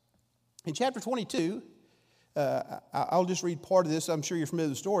 In chapter 22, I'll just read part of this. I'm sure you're familiar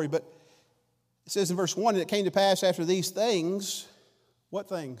with the story, but it says in verse 1, and it came to pass after these things, what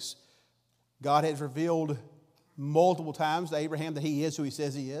things? God has revealed multiple times to Abraham that He is who He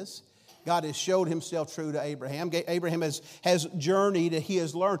says He is. God has showed Himself true to Abraham. Abraham has journeyed, He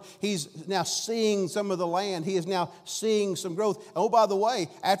has learned. He's now seeing some of the land. He is now seeing some growth. Oh, by the way,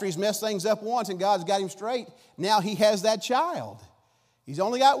 after he's messed things up once and God's got him straight, now he has that child. He's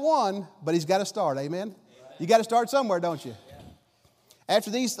only got one, but he's got to start, amen? You got to start somewhere, don't you? After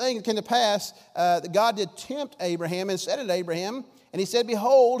these things came to pass, God did tempt Abraham and said unto Abraham, and He said,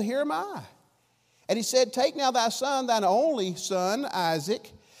 behold, here am I. And He said, take now thy son, thine only son,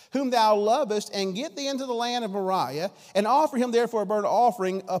 Isaac, whom thou lovest, and get thee into the land of Moriah, and offer him therefore a burnt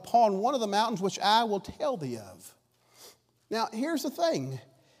offering upon one of the mountains which I will tell thee of. Now, here's the thing.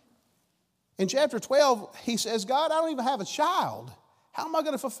 In chapter 12, he says, God, I don't even have a child. How am I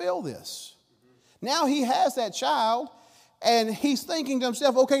going to fulfill this? Now he has that child, and he's thinking to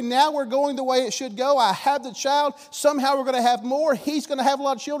himself, okay, now we're going the way it should go. I have the child. Somehow we're going to have more. He's going to have a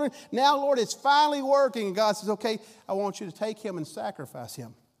lot of children. Now, Lord, it's finally working. And God says, okay, I want you to take him and sacrifice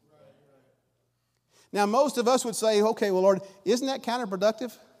him. Now, most of us would say, okay, well, Lord, isn't that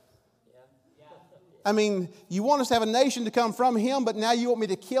counterproductive? I mean, you want us to have a nation to come from him, but now you want me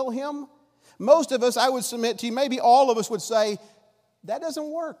to kill him? Most of us, I would submit to you, maybe all of us would say, that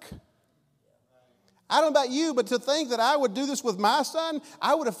doesn't work. I don't know about you, but to think that I would do this with my son,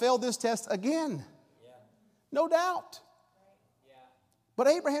 I would have failed this test again. No doubt. But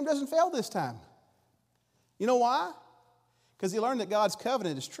Abraham doesn't fail this time. You know why? Because he learned that God's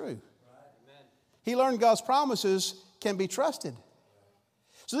covenant is true. He learned God's promises can be trusted.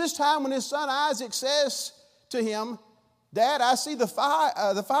 So this time when his son Isaac says to him, Dad, I see the fire,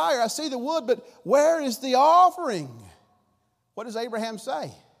 I see the wood, but where is the offering? What does Abraham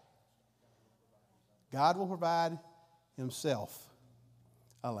say? God will provide himself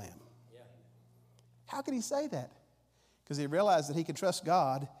a lamb. How could he say that? Because he realized that he could trust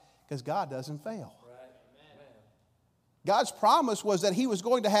God because God doesn't fail. God's promise was that he was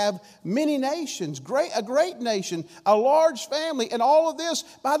going to have many nations, a great nation, a large family, and all of this.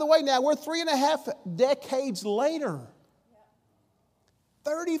 By the way, now we're 3.5 decades later.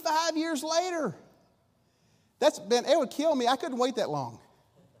 35 years later. It would kill me. I couldn't wait that long.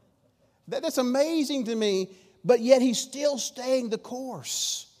 That's amazing to me, but yet he's still staying the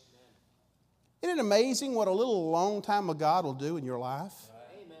course. Isn't it amazing what a little long time of God will do in your life?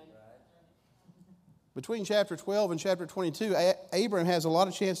 Amen. Between chapter 12 and chapter 22, Abraham has a lot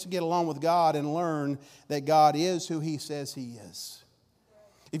of chance to get along with God and learn that God is who he says he is.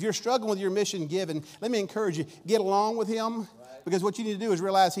 If you're struggling with your mission given, let me encourage you, get along with him, because what you need to do is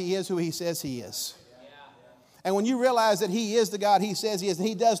realize he is who he says he is. And when you realize that he is the God he says he is, and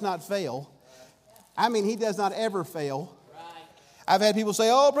he does not fail, I mean, he does not ever fail. I've had people say,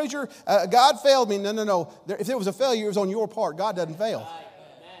 oh, preacher, God failed me. No. If there was a failure, it was on your part. God doesn't fail.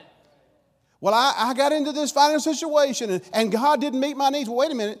 Well, I got into this financial situation, and God didn't meet my needs. Well,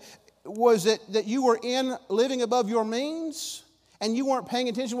 wait a minute. Was it that you were living above your means, and you weren't paying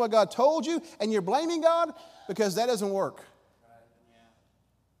attention to what God told you, and you're blaming God? Because that doesn't work.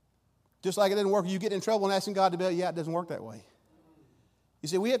 Just like it didn't work, you get in trouble and asking God to bail you out. It doesn't work that way. You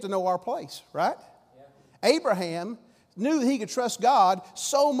see, we have to know our place, right? Abraham knew that he could trust God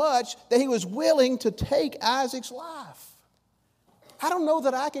so much that he was willing to take Isaac's life. I don't know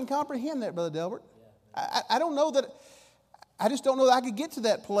that I can comprehend that, Brother Delbert. I don't know that, I just don't know that I could get to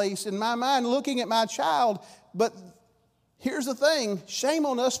that place in my mind looking at my child. But here's the thing, shame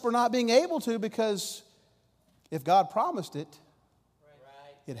on us for not being able to, because if God promised it,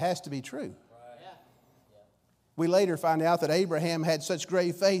 it has to be true. We later find out that Abraham had such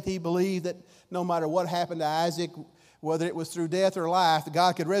great faith, he believed that no matter what happened to Isaac, whether it was through death or life, that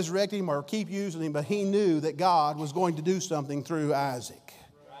God could resurrect him or keep using him, but he knew that God was going to do something through Isaac.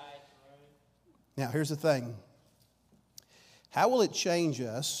 Now, here's the thing. How will it change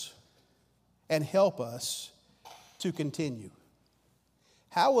us and help us to continue?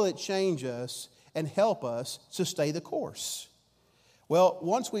 How will it change us and help us to stay the course? Well,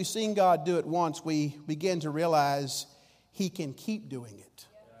 once we've seen God do it once, we begin to realize He can keep doing it.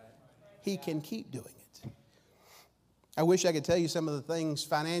 He can keep doing it. I wish I could tell you some of the things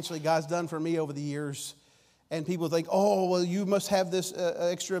financially God's done for me over the years. And people think, oh, well, you must have this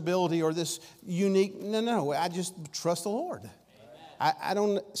extra ability or this unique. No, I just trust the Lord. I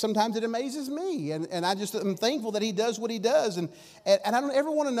don't, sometimes it amazes me. And I'm thankful that He does what He does. And I don't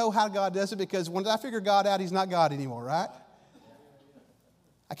ever want to know how God does it, because once I figure God out, He's not God anymore, right?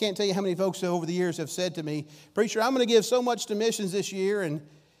 I can't tell you how many folks over the years have said to me, preacher, I'm going to give so much to missions this year. And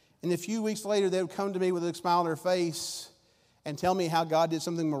a few weeks later, they would come to me with a smile on their face and tell me how God did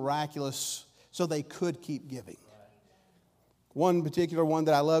something miraculous so they could keep giving. One particular one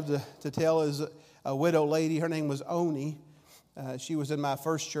that I love to tell is a widow lady. Her name was Oni. She was in my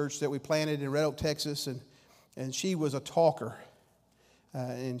first church that we planted in Red Oak, Texas, and she was a talker.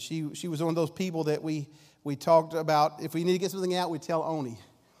 And she was one of those people that we talked about. If we need to get something out, we'd tell Oni.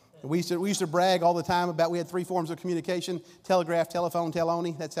 We used to brag all the time about we had 3 forms of communication: telegraph, telephone, tell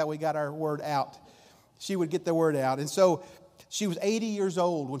Oni. That's how we got our word out. She would get the word out. And so she was 80 years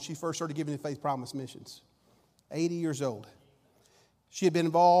old when she first started giving to Faith Promise Missions. 80 years old. She had been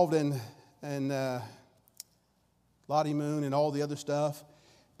involved in Lottie Moon and all the other stuff.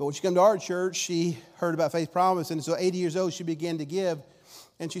 But when she came to our church, she heard about Faith Promise. And so 80 years old, she began to give.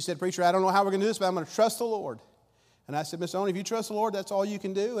 And she said, preacher, I don't know how we're going to do this, but I'm going to trust the Lord. And I said, Miss Oni, if you trust the Lord, that's all you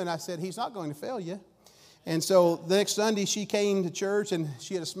can do. And I said, He's not going to fail you. And so the next Sunday, she came to church, and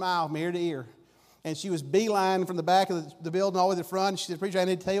she had a smile from ear to ear. And she was beeline from the back of the building all the way to the front. She said, preacher, I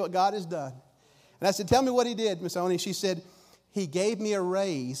need to tell you what God has done. And I said, tell me what He did, Miss Oni. She said, He gave me a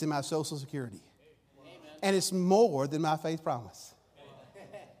raise in my Social Security. Amen. And it's more than my faith promise.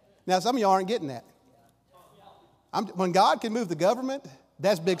 Amen. Now, some of y'all aren't getting that. When God can move the government,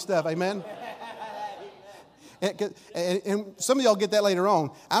 that's big stuff, amen? And some of y'all get that later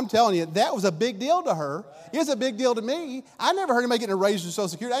on. I'm telling you, that was a big deal to her. It's a big deal to me. I never heard of getting a raise in Social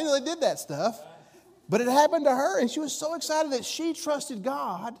Security. I didn't know they did that stuff. But it happened to her, and she was so excited that she trusted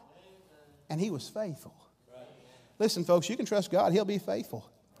God, and He was faithful. Listen, folks, you can trust God. He'll be faithful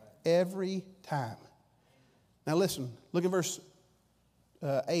every time. Now listen, look at verse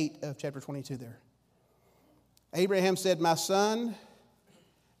 8 of chapter 22 there. Abraham said, my son,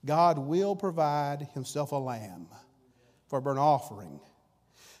 God will provide Himself a lamb for a burnt offering.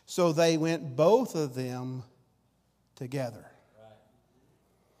 So they went, both of them, together.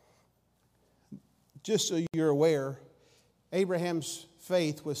 Just so you're aware, Abraham's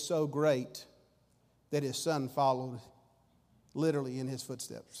faith was so great that his son followed literally in his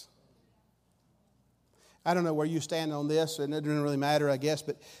footsteps. I don't know where you stand on this, and it doesn't really matter, I guess,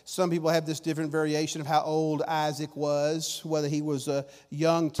 but some people have this different variation of how old Isaac was, whether he was a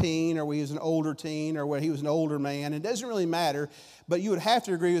young teen or whether he was an older teen or whether he was an older man. It doesn't really matter, but you would have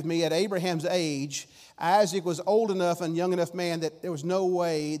to agree with me, at Abraham's age, Isaac was old enough and young enough man that there was no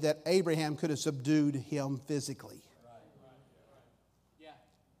way that Abraham could have subdued him physically.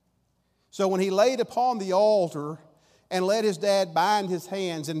 So when he laid upon the altar and let his dad bind his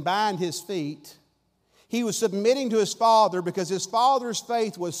hands and bind his feet, he was submitting to his father because his father's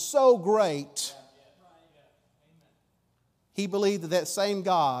faith was so great. He believed that that same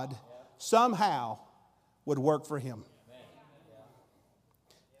God somehow would work for him.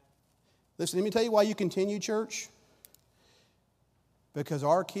 Listen, let me tell you why you continue, church. Because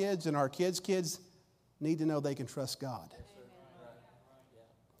our kids and our kids' kids need to know they can trust God.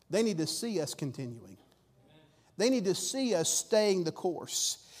 They need to see us continuing. They need to see us staying the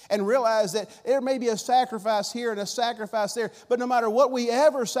course and realize that there may be a sacrifice here and a sacrifice there, but no matter what we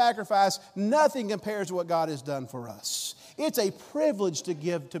ever sacrifice, nothing compares to what God has done for us. It's a privilege to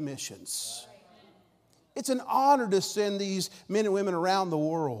give to missions. It's an honor to send these men and women around the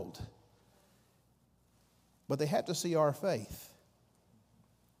world. But they have to see our faith.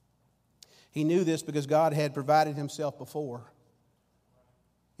 He knew this because God had provided Himself before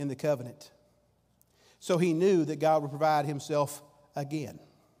in the covenant. So he knew that God would provide Himself again.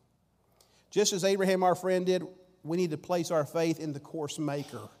 Just as Abraham, our friend, did, we need to place our faith in the course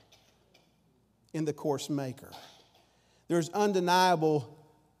maker. In the course maker. There's undeniable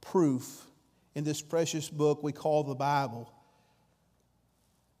proof in this precious book we call the Bible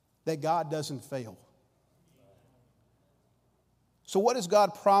that God doesn't fail. So what has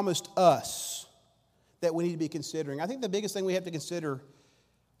God promised us that we need to be considering? I think the biggest thing we have to consider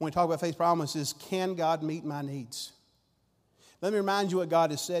when we talk about faith promise is, can God meet my needs? Let me remind you what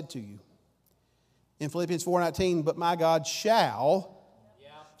God has said to you. In Philippians 4:19, but my God shall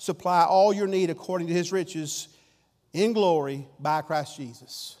supply all your need according to His riches in glory by Christ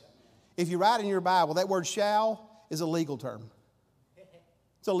Jesus. If you write in your Bible, that word shall is a legal term.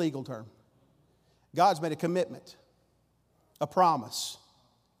 It's a legal term. God's made a commitment, a promise,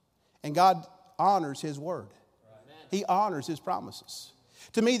 and God honors His word. He honors His promises.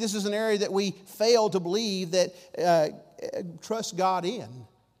 To me, this is an area that we fail to believe that trust God in.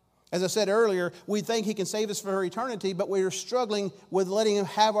 As I said earlier, we think He can save us for eternity, but we are struggling with letting Him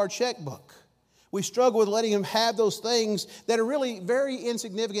have our checkbook. We struggle with letting Him have those things that are really very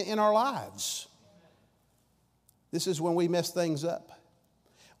insignificant in our lives. This is when we mess things up.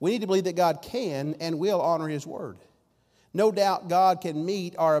 We need to believe that God can and will honor His word. No doubt God can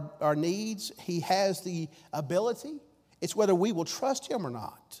meet our needs. He has the ability. It's whether we will trust Him or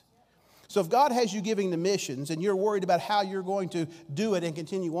not. So if God has you giving the missions and you're worried about how you're going to do it and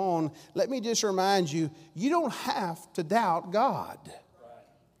continue on, let me just remind you, you don't have to doubt God.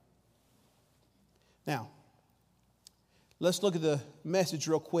 Now, let's look at the message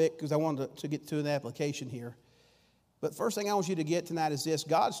real quick because I wanted to get to an application here. But first thing I want you to get tonight is this: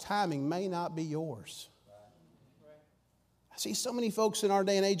 God's timing may not be yours. I see so many folks in our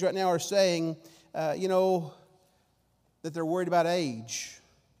day and age right now are saying, that they're worried about age.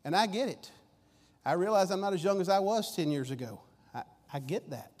 And I get it. I realize I'm not as young as I was 10 years ago. I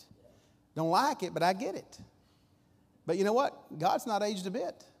get that. Don't like it, but I get it. But you know what? God's not aged a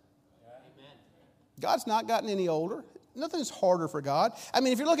bit. God's not gotten any older. Nothing's harder for God. I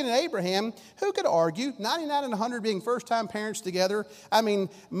mean, if you're looking at Abraham, who could argue? 99 and 100 being first-time parents together. I mean,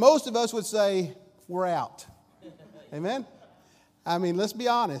 most of us would say, we're out. Amen? I mean, let's be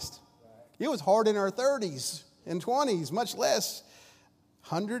honest. It was hard in our 30s and 20s, much less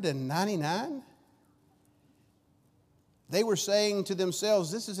 199. They were saying to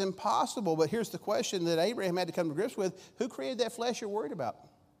themselves, this is impossible. But here's the question that Abraham had to come to grips with. Who created that flesh you're worried about?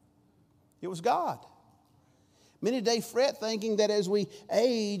 It was God. Many today fret thinking that as we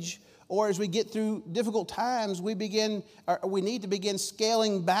age or as we get through difficult times, we need to begin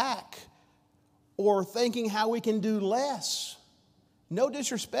scaling back or thinking how we can do less. No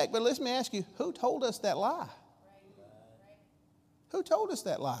disrespect, but let me ask you, who told us that lie? Who told us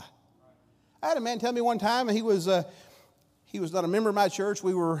that lie? I had a man tell me one time, and he was not a member of my church.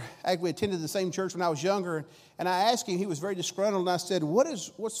 We attended the same church when I was younger. And I asked him, he was very disgruntled, and I said,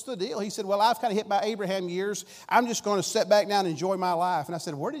 what's the deal? He said, well, I've kind of hit my Abraham years. I'm just going to sit back down and enjoy my life. And I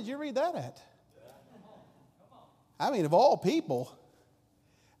said, where did you read that at? I mean, of all people,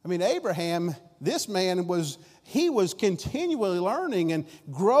 Abraham, this man was continually learning and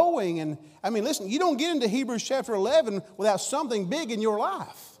growing. And listen, you don't get into Hebrews chapter 11 without something big in your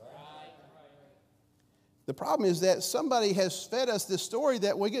life. The problem is that somebody has fed us this story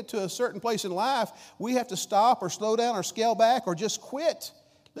that when we get to a certain place in life, we have to stop or slow down or scale back or just quit.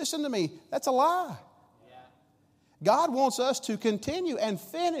 Listen to me, that's a lie. Yeah. God wants us to continue and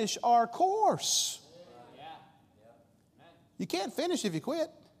finish our course. Yeah. You can't finish if you quit.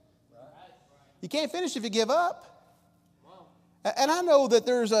 You can't finish if you give up. And I know that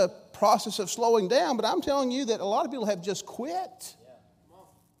there's a process of slowing down, but I'm telling you that a lot of people have just quit.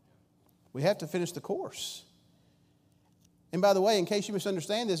 We have to finish the course. And by the way, in case you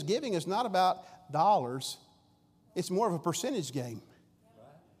misunderstand this, giving is not about dollars. It's more of a percentage game.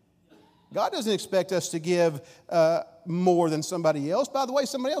 God doesn't expect us to give more than somebody else. By the way,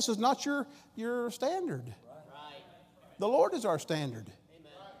 somebody else is not your standard. The Lord is our standard.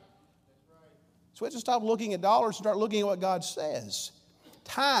 So we have to stop looking at dollars and start looking at what God says.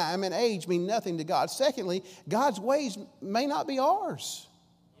 Time and age mean nothing to God. Secondly, God's ways may not be ours.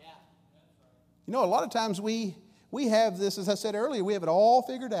 You know, a lot of times we have this, as I said earlier, we have it all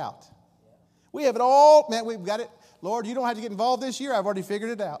figured out. We have it all, man, we've got it. Lord, you don't have to get involved this year. I've already figured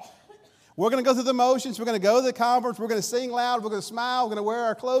it out. We're going to go through the motions. We're going to go to the conference. We're going to sing loud. We're going to smile. We're going to wear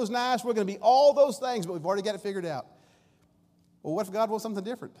our clothes nice. We're going to be all those things, but we've already got it figured out. Well, what if God wants something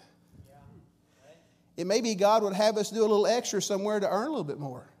different? It may be God would have us do a little extra somewhere to earn a little bit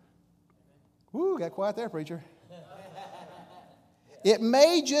more. Woo, got quiet there, preacher. It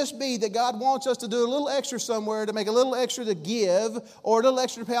may just be that God wants us to do a little extra somewhere, to make a little extra to give, or a little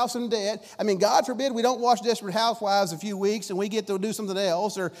extra to pay off some debt. I mean, God forbid we don't watch Desperate Housewives a few weeks and we get to do something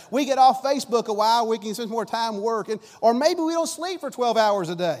else, or we get off Facebook a while, we can spend more time working, or maybe we don't sleep for 12 hours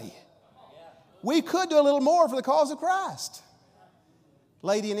a day. We could do a little more for the cause of Christ.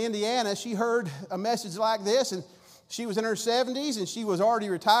 Lady in Indiana, she heard a message like this, and she was in her 70s, and she was already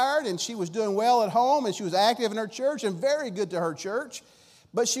retired, and she was doing well at home, and she was active in her church and very good to her church.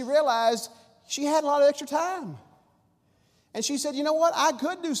 But she realized she had a lot of extra time. And she said, you know what, I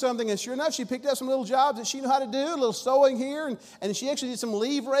could do something. And sure enough, she picked up some little jobs that she knew how to do, a little sewing here, and she actually did some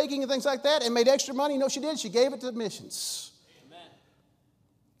leaf raking and things like that and made extra money. You know what she did? She gave it to missions. Amen.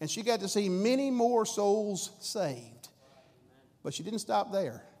 And she got to see many more souls saved. But she didn't stop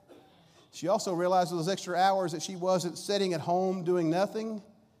there. She also realized those extra hours that she wasn't sitting at home doing nothing,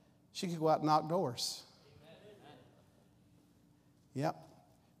 she could go out and knock doors. Yep.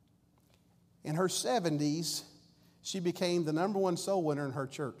 In her 70s, she became the #1 soul winner in her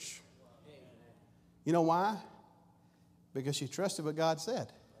church. You know why? Because she trusted what God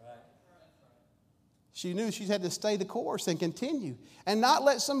said. She knew she had to stay the course and continue and not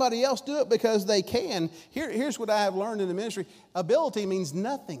let somebody else do it because they can. Here's what I have learned in the ministry. Ability means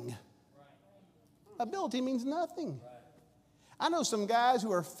nothing. Ability means nothing. I know some guys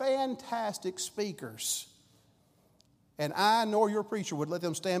who are fantastic speakers, and I nor your preacher would let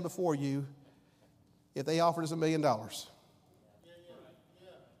them stand before you if they offered us $1 million.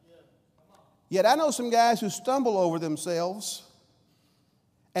 Yet I know some guys who stumble over themselves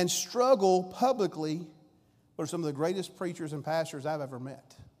and struggle publicly, but are some of the greatest preachers and pastors I've ever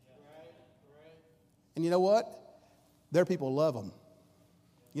met. And you know what? Their people love them.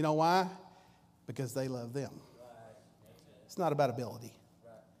 You know why? Because they love them. It's not about ability.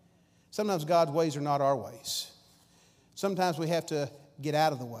 Sometimes God's ways are not our ways. Sometimes we have to get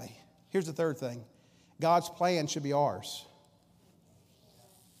out of the way. Here's the third thing. God's plan should be ours.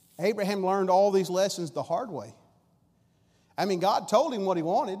 Abraham learned all these lessons the hard way. I mean, God told him what he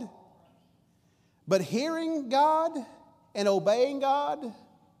wanted. But hearing God and obeying God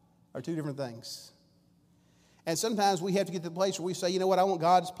are two different things. And sometimes we have to get to the place where we say, you know what, I want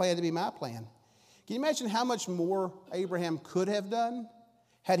God's plan to be my plan. Can you imagine how much more Abraham could have done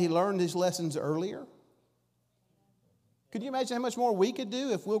had he learned his lessons earlier? Could you imagine how much more we could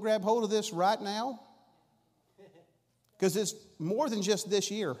do if we'll grab hold of this right now? Because it's more than just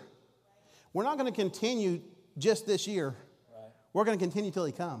this year. We're not going to continue just this year. We're going to continue till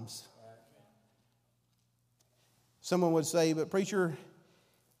he comes. Someone would say, but preacher,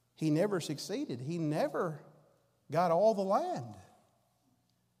 he never succeeded. He never got all the land.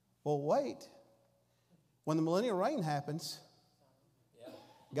 Well, wait. When the millennial reign happens,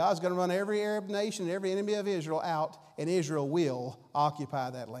 God's going to run every Arab nation, every enemy of Israel out, and Israel will occupy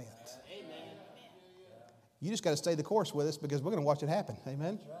that land. You just got to stay the course with us because we're going to watch it happen.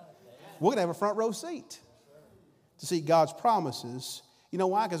 Amen? We're going to have a front row seat to see God's promises. You know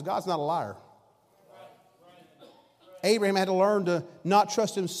why? Because God's not a liar. Abraham had to learn to not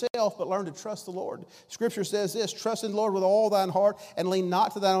trust himself, but learn to trust the Lord. Scripture says this, trust in the Lord with all thine heart and lean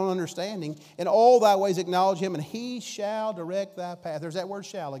not to thine own understanding. In all thy ways acknowledge him, and he shall direct thy path. There's that word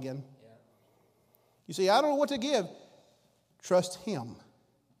shall again. You see, I don't know what to give. Trust him.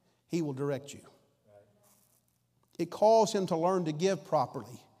 He will direct you. It calls him to learn to give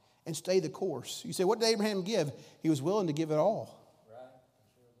properly and stay the course. You say, what did Abraham give? He was willing to give it all.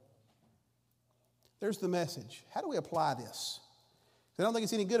 There's the message. How do we apply this? I don't think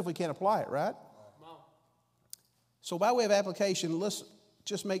it's any good if we can't apply it, right? So by way of application, let's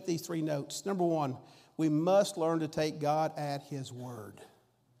just make these 3 notes. Number 1, we must learn to take God at his word.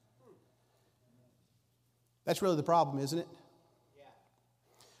 That's really the problem, isn't it? Yeah.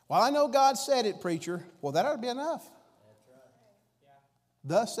 Well, I know God said it, preacher. Well, that ought to be enough. That's right. Yeah.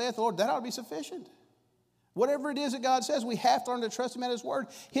 Thus saith the Lord, that ought to be sufficient. Whatever it is that God says, we have to learn to trust him at his word.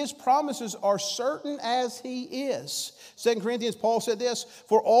 His promises are certain as he is. 2 Corinthians, Paul said this,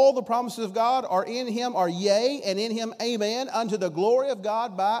 for all the promises of God are in him, are yea, and in him amen, unto the glory of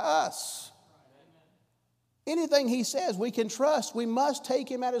God by us. Anything he says, we can trust. We must take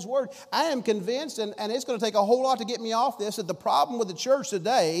him at his word. I am convinced, and it's going to take a whole lot to get me off this, that the problem with the church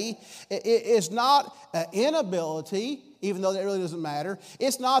today is not inability, even though that really doesn't matter.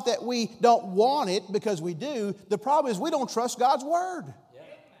 It's not that we don't want it, because we do. The problem is we don't trust God's word.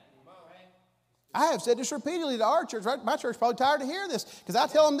 I have said this repeatedly to our church. Right? My church is probably tired to hear this, because I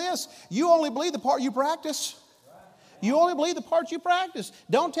tell them this, you only believe the part you practice. You only believe the part you practice.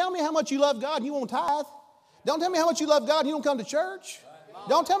 Don't tell me how much you love God and you won't tithe. Don't tell me how much you love God and you don't come to church.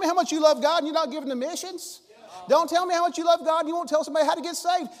 Don't tell me how much you love God and you're not giving to missions. Don't tell me how much you love God and you won't tell somebody how to get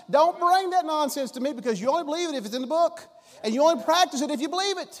saved. Don't bring that nonsense to me, because you only believe it if it's in the book. And you only practice it if you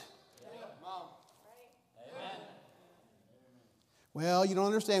believe it. Well, you don't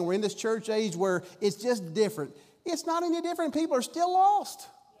understand. We're in this church age where it's just different. It's not any different. People are still lost.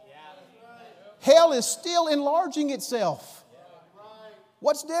 Hell is still enlarging itself.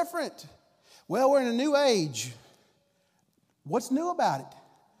 What's different? Well, we're in a new age. What's new about it?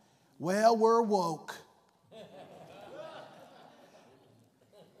 Well, we're woke.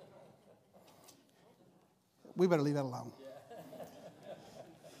 We better leave that alone.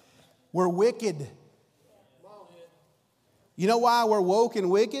 We're wicked. You know why we're woke and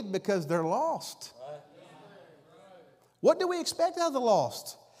wicked? Because they're lost. What do we expect out of the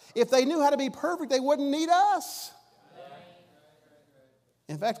lost? If they knew how to be perfect, they wouldn't need us.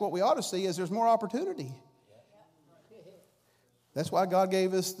 In fact, what we ought to see is there's more opportunity. That's why God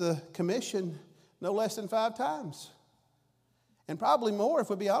gave us the commission no less than 5 times. And probably more if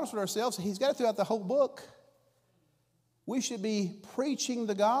we be honest with ourselves. He's got it throughout the whole book. We should be preaching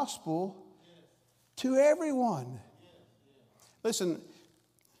the gospel to everyone. Listen,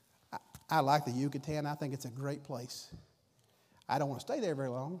 I like the Yucatan. I think it's a great place. I don't want to stay there very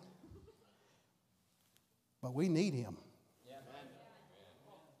long. But we need him.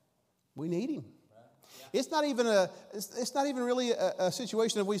 We need him. It's not even really a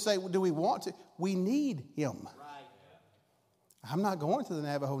situation of we say, do we want to? We need him. I'm not going to the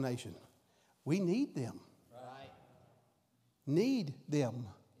Navajo Nation. We need them. Need them.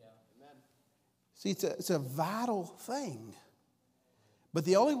 See, it's a vital thing. But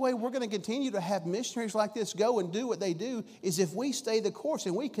the only way we're going to continue to have missionaries like this go and do what they do is if we stay the course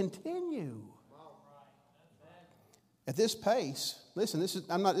and we continue. At this pace, listen, this is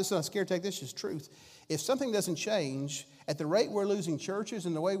not a scare tactic, this is truth. If something doesn't change, at the rate we're losing churches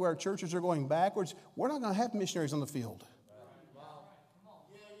and the way our churches are going backwards, we're not going to have missionaries on the field.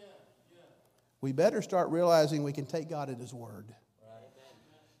 We better start realizing we can take God at his word.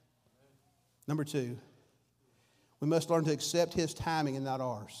 Number 2, we must learn to accept his timing and not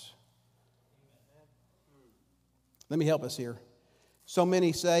ours. Let me help us here. So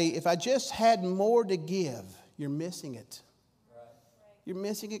many say, if I just had more to give, you're missing it. You're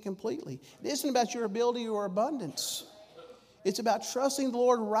missing it completely. It isn't about your ability or abundance. It's about trusting the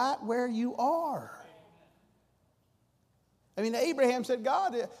Lord right where you are. I mean, Abraham said,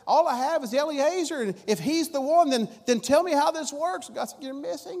 God, all I have is Eliezer, and if he's the one, then tell me how this works. God said, you're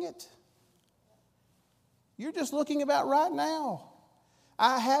missing it. You're just looking about right now.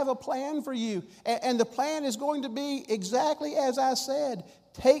 I have a plan for you, and the plan is going to be exactly as I said.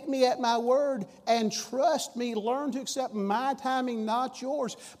 Take me at my word and trust me. Learn to accept my timing, not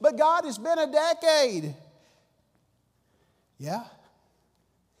yours. But God, it's been a decade. Yeah.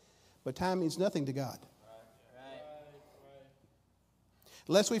 But time means nothing to God.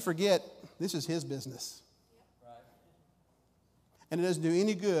 Lest we forget, this is his business. And it doesn't do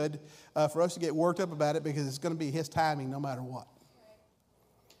any good for us to get worked up about it because it's going to be his timing no matter what.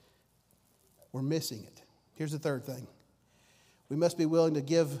 We're missing it. Here's the third thing. We must be willing to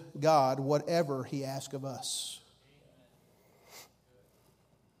give God whatever he asks of us.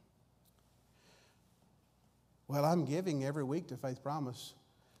 Well, I'm giving every week to Faith Promise.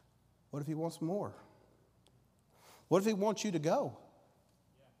 What if he wants more? What if he wants you to go?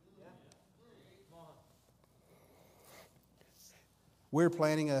 We're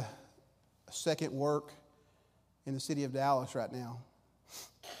planning a second work in the city of Dallas right now.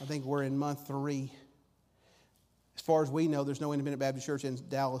 I think we're in month 3. As far as we know, there's no independent Baptist church in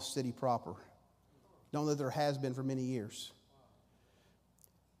Dallas City proper. Don't know that there has been for many years.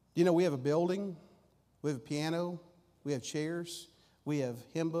 Do you know we have a building, we have a piano, we have chairs, we have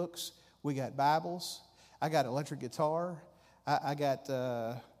hymn books, we got Bibles, I got electric guitar, I got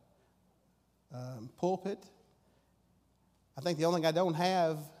pulpit. I think the only thing I don't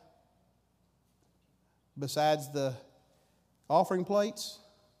have besides the offering plates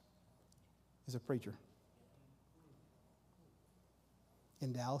is a preacher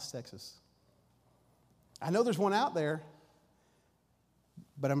in Dallas, Texas. I know there's one out there,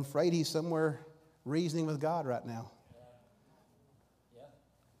 but I'm afraid he's somewhere reasoning with God right now.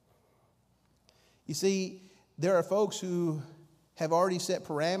 You see, there are folks who have already set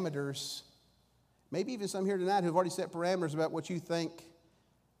parameters, maybe even some here tonight who have already set parameters about what you think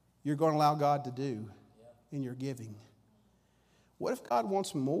you're going to allow God to do in your giving. What if God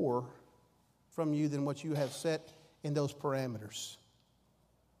wants more from you than what you have set in those parameters?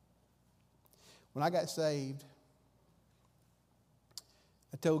 When I got saved,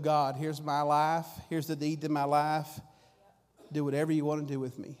 I told God, here's my life, here's the deed to my life. Do whatever you want to do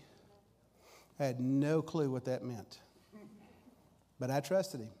with me. I had no clue what that meant. But I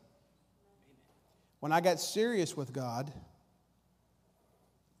trusted him. When I got serious with God,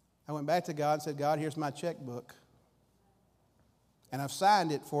 I went back to God and said, God, here's my checkbook. And I've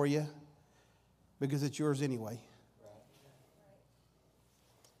signed it for you because it's yours anyway.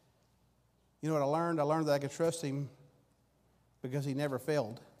 You know what I learned? I learned that I could trust him because he never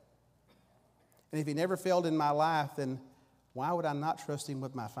failed. And if he never failed in my life, then why would I not trust him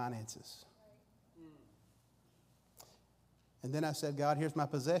with my finances? And then I said, God, here's my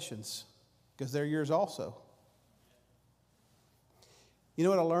possessions because they're yours also. You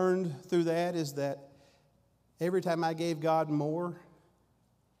know what I learned through that is that every time I gave God more,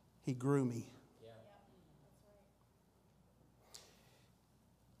 he grew me.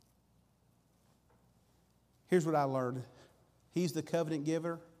 Here's what I learned. He's the covenant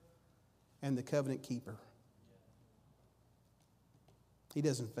giver and the covenant keeper. He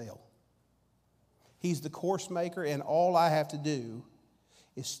doesn't fail. He's the course maker, and all I have to do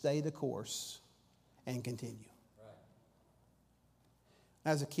is stay the course and continue.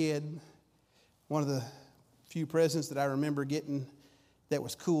 As a kid, one of the few presents that I remember getting that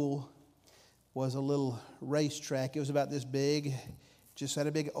was cool was a little racetrack. It was about this big, just had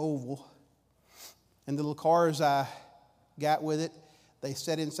a big oval. And the little cars I got with it, they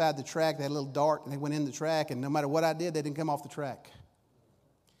sat inside the track. They had a little dart, and they went in the track, and no matter what I did, they didn't come off the track.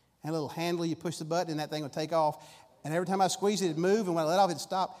 And a little handle, you push the button, and that thing would take off. And every time I squeezed it, it'd move, and when I let off, it'd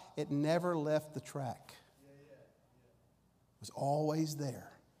stop. It never left the track. It was always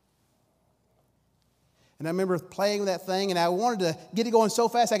there. And I remember playing with that thing, and I wanted to get it going so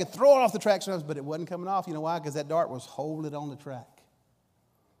fast I could throw it off the track sometimes, but it wasn't coming off. You know why? Because that dart was holding it on the track.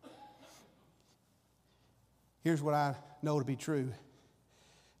 Here's what I know to be true.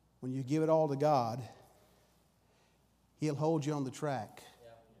 When you give it all to God, he'll hold you on the track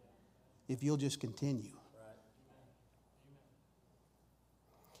if you'll just continue.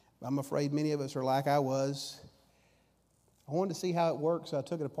 I'm afraid many of us are like I was. I wanted to see how it worked, so I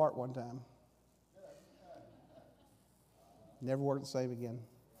took it apart one time. Never worked the same again.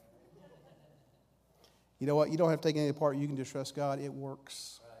 You know what? You don't have to take anything apart. You can just trust God. It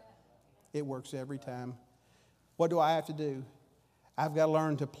works. It works every time. What do I have to do? I've got to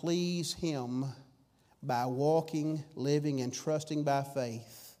learn to please him by walking, living, and trusting by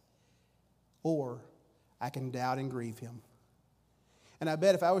faith. Or I can doubt and grieve him. And I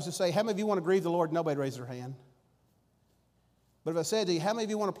bet if I was to say, how many of you want to grieve the Lord? Nobody raise their hand. But if I said to you, how many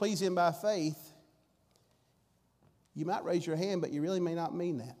of you want to please him by faith? You might raise your hand, but you really may not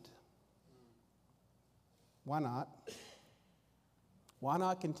mean that. Why not? Why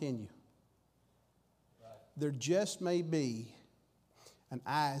not continue? There just may be an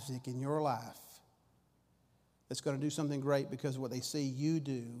Isaac in your life that's going to do something great because of what they see you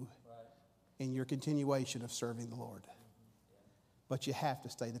do in your continuation of serving the Lord. But you have to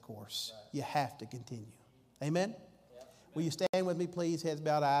stay the course. You have to continue. Amen? Will you stand with me, please? Heads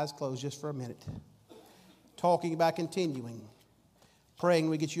bowed, eyes closed just for a minute. Talking about continuing. Praying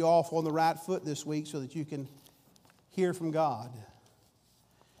we get you off on the right foot this week so that you can hear from God.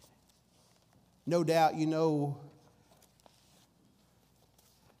 No doubt you know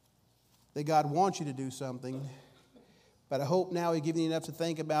that God wants you to do something, but I hope now He's given you enough to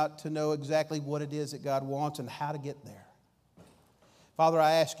think about to know exactly what it is that God wants and how to get there. Father,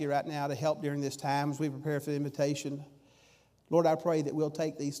 I ask you right now to help during this time as we prepare for the invitation. Lord, I pray that we'll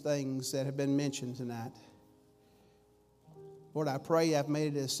take these things that have been mentioned tonight. Lord, I pray I've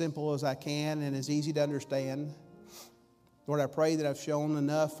made it as simple as I can and as easy to understand. Lord, I pray that I've shown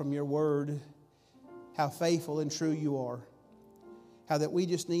enough from your word how faithful and true you are. How that we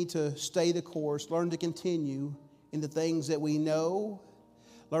just need to stay the course, learn to continue in the things that we know,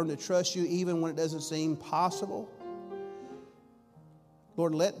 learn to trust you even when it doesn't seem possible.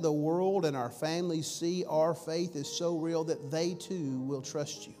 Lord, let the world and our families see our faith is so real that they too will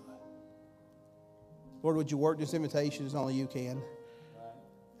trust you. Lord, would you work this invitation as only you can?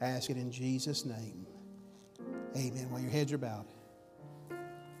 I ask it in Jesus' name. Amen. While your heads are bowed.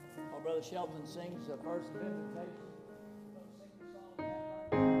 Brother Shelton sings the first invitation.